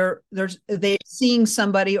 yeah, they seeing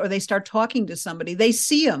somebody or they start talking to somebody, they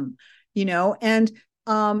see them, and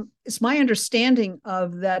it's my understanding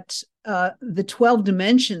of that the 12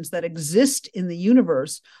 dimensions that exist in the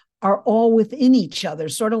universe are all within each other,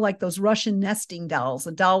 sort of like those Russian nesting dolls,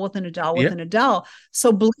 a doll within a doll yeah, within a doll.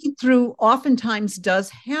 So bleed through oftentimes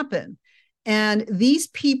does happen. And these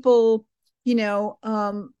people,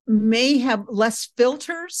 may have less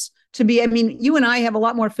filters to be. I mean, you and I have a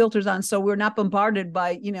lot more filters on, so we're not bombarded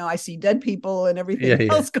by, I see dead people and yeah, everything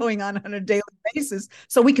yeah, else going on a daily basis,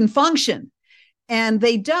 so we can function. And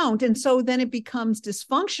they don't. And so then it becomes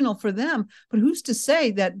dysfunctional for them. But who's to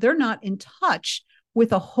say that they're not in touch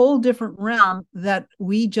with a whole different realm that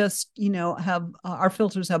we just, have our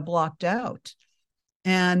filters have blocked out?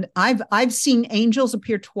 And I've seen angels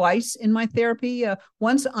appear twice in my therapy.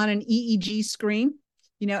 Once on an EEG screen,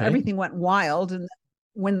 okay, everything went wild. And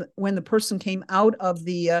when the person came out of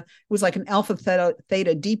it was like an alpha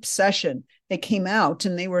theta deep session. They came out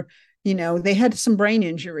and they were, they had some brain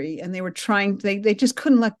injury, and they were they just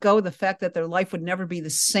couldn't let go of the fact that their life would never be the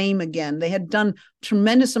same again. They had done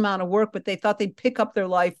tremendous amount of work, but they thought they'd pick up their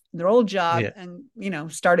life, their old job, yeah,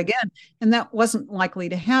 and, start again. And that wasn't likely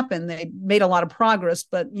to happen. They made a lot of progress,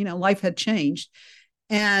 but, life had changed.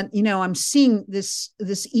 And, I'm seeing this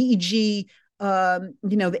EEG,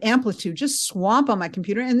 the amplitude just swamp on my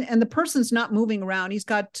computer, and the person's not moving around. He's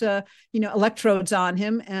got, electrodes on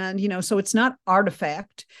him, and, so it's not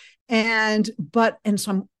artifact. And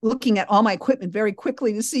so I'm looking at all my equipment very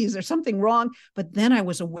quickly to see, is there something wrong? But then I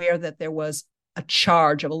was aware that there was a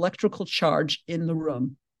charge of electrical charge in the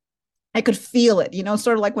room. I could feel it,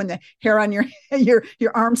 sort of like when the hair on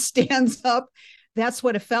your arm stands up. That's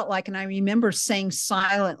what it felt like. And I remember saying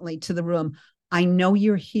silently to the room, I know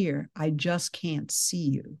you're here. I just can't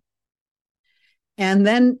see you. And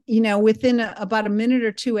then, within about a minute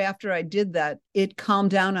or two after I did that, it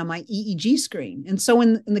calmed down on my EEG screen. And so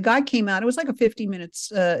when the guy came out, it was like a 50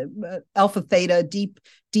 minutes alpha theta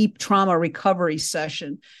deep trauma recovery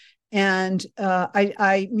session. And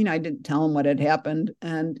I didn't tell him what had happened.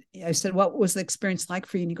 And I said, what was the experience like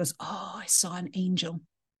for you? And he goes, oh, I saw an angel.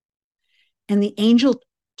 And the angel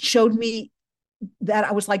showed me that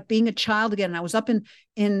I was like being a child again. And I was up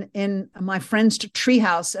in my friend's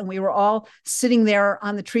treehouse, and we were all sitting there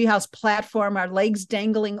on the treehouse platform, our legs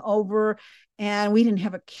dangling over, and we didn't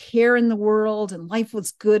have a care in the world, and life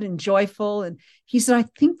was good and joyful. And he said, I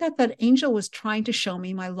think that angel was trying to show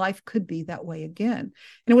me my life could be that way again. And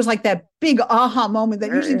it was like that big aha moment that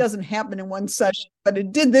usually doesn't happen in one session, but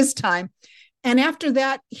it did this time. And after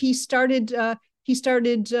that, he started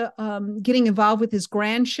getting involved with his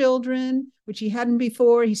grandchildren, which he hadn't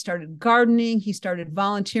before. He started gardening. He started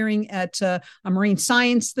volunteering at a marine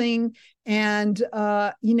science thing. And,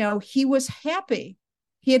 he was happy.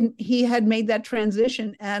 He had made that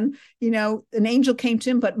transition, and, an angel came to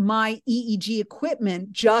him, but my EEG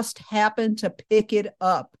equipment just happened to pick it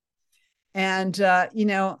up. And,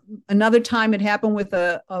 another time it happened with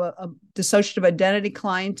a dissociative identity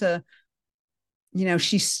client.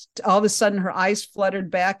 She's all of a sudden her eyes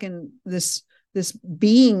fluttered back, and this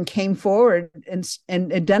being came forward and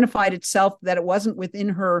identified itself that it wasn't within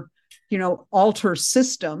her, alter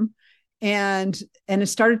system, and it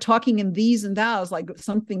started talking in these and thous, like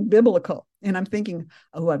something biblical. And I'm thinking,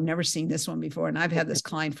 oh, I've never seen this one before, and I've had this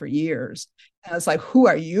client for years. And I was like, who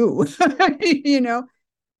are you?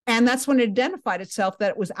 And that's when it identified itself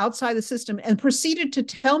that it was outside the system, and proceeded to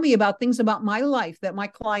tell me about things about my life that my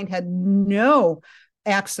client had no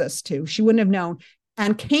access to. She wouldn't have known,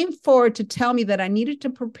 and came forward to tell me that I needed to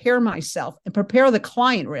prepare myself and prepare the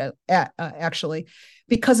client, actually,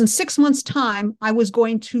 because in 6 months' time, I was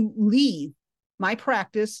going to leave my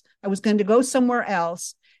practice. I was going to go somewhere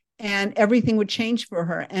else. and everything would change for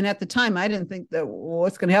her. And at the time, I didn't think that, well,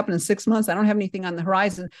 what's going to happen in 6 months? I don't have anything on the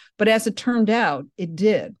horizon. But as it turned out, it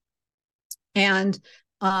did. And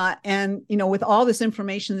you know, with all this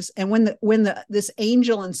information, and when this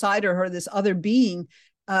angel inside of her, this other being,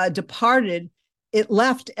 departed, it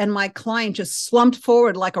left, and my client just slumped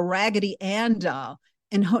forward like a Raggedy Ann doll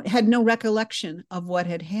and had no recollection of what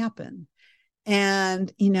had happened.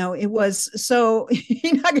 And you know, it was so,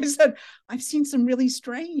 like I said, I've seen some really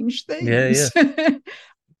strange Yeah, yeah. things.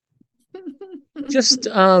 Just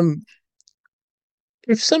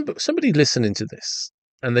if somebody listening to this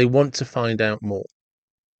and they want to find out more,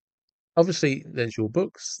 obviously there's your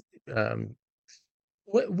books. Um,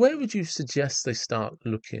 where would you suggest they start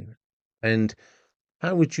looking, and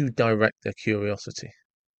how would you direct their curiosity?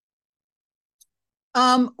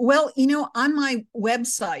 Well, you know, on my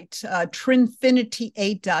website,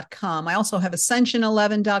 trinfinity8.com, I also have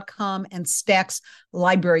ascension11.com and Stack's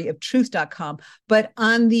Library of Truth.com. But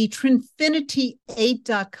on the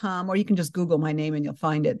trinfinity8.com, or you can just Google my name and you'll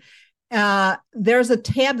find it, there's a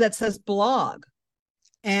tab that says blog.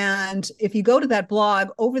 And if you go to that blog,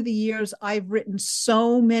 over the years, I've written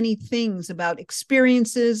so many things about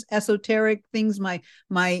experiences, esoteric things, my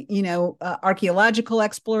archaeological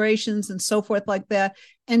explorations and so forth like that,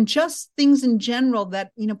 and just things in general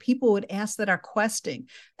that, you know, people would ask that are questing.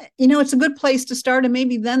 You know, it's a good place to start, and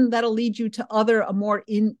maybe then that'll lead you to a more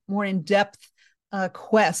in depth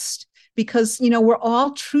quest. Because, you know, we're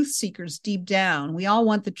all truth seekers deep down. We all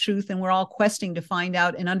want the truth, and we're all questing to find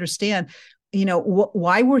out and understand, you know,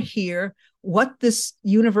 why we're here, what this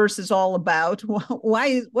universe is all about,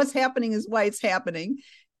 why what's happening is why it's happening.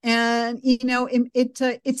 And you know,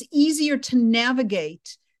 it's easier to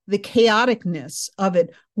navigate the chaoticness of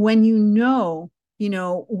it when you know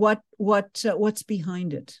what's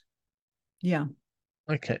behind it. Yeah.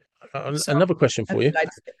 Okay, So another question that's for you. what I'd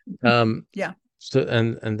say. Um, Yeah. so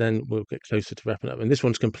and then we'll get closer to wrapping up. And this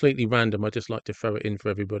one's completely random. I just like to throw it in for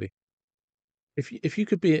everybody. If you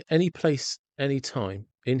could be at any place, any time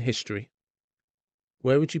in history,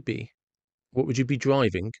 where would you be? What would you be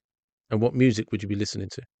driving? And what music would you be listening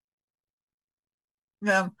to?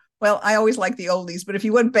 Well, I always like the oldies, but if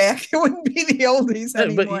you went back, it wouldn't be the oldies No,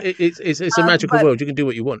 but anymore. it's a magical But world. You can do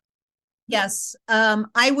what you want. yes,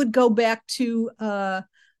 I would go back to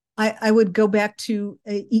I would go back to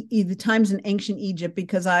the times in ancient Egypt,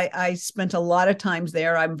 because I spent a lot of times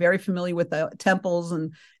there. I'm very familiar with the temples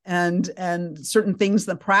and certain things,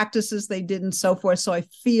 the practices they did and so forth. So I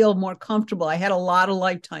feel more comfortable. I had a lot of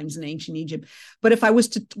lifetimes in ancient Egypt. But if I was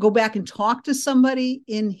to go back and talk to somebody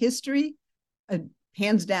in history, uh,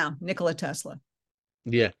 hands down, Nikola Tesla.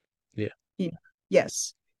 Yeah, yeah. Yeah.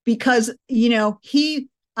 Yes, because you know,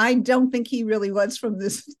 I don't think he really was from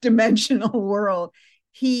this dimensional world.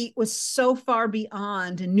 He was so far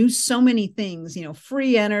beyond and knew so many things, you know,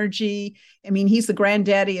 free energy. I mean, he's the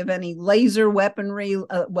granddaddy of any laser weaponry.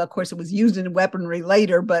 Well, of course, it was used in weaponry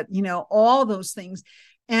later, but, you know, all those things.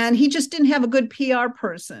 And he just didn't have a good PR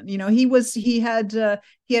person. You know, he had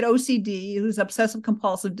OCD, it was obsessive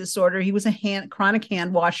compulsive disorder. He was a chronic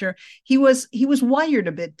hand washer. He was wired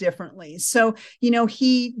a bit differently. So, you know,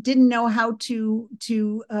 he didn't know how to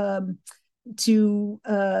He wasn't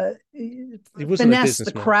a finesse the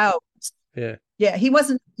businessman. crowd. Yeah. Yeah, he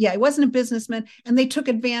wasn't a businessman, and they took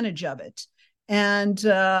advantage of it. And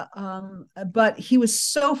but he was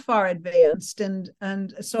so far advanced, and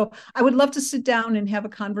so I would love to sit down and have a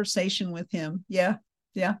conversation with him. Yeah,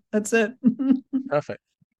 yeah, that's it. Perfect.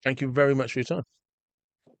 Thank you very much for your time.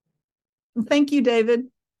 Thank you, David.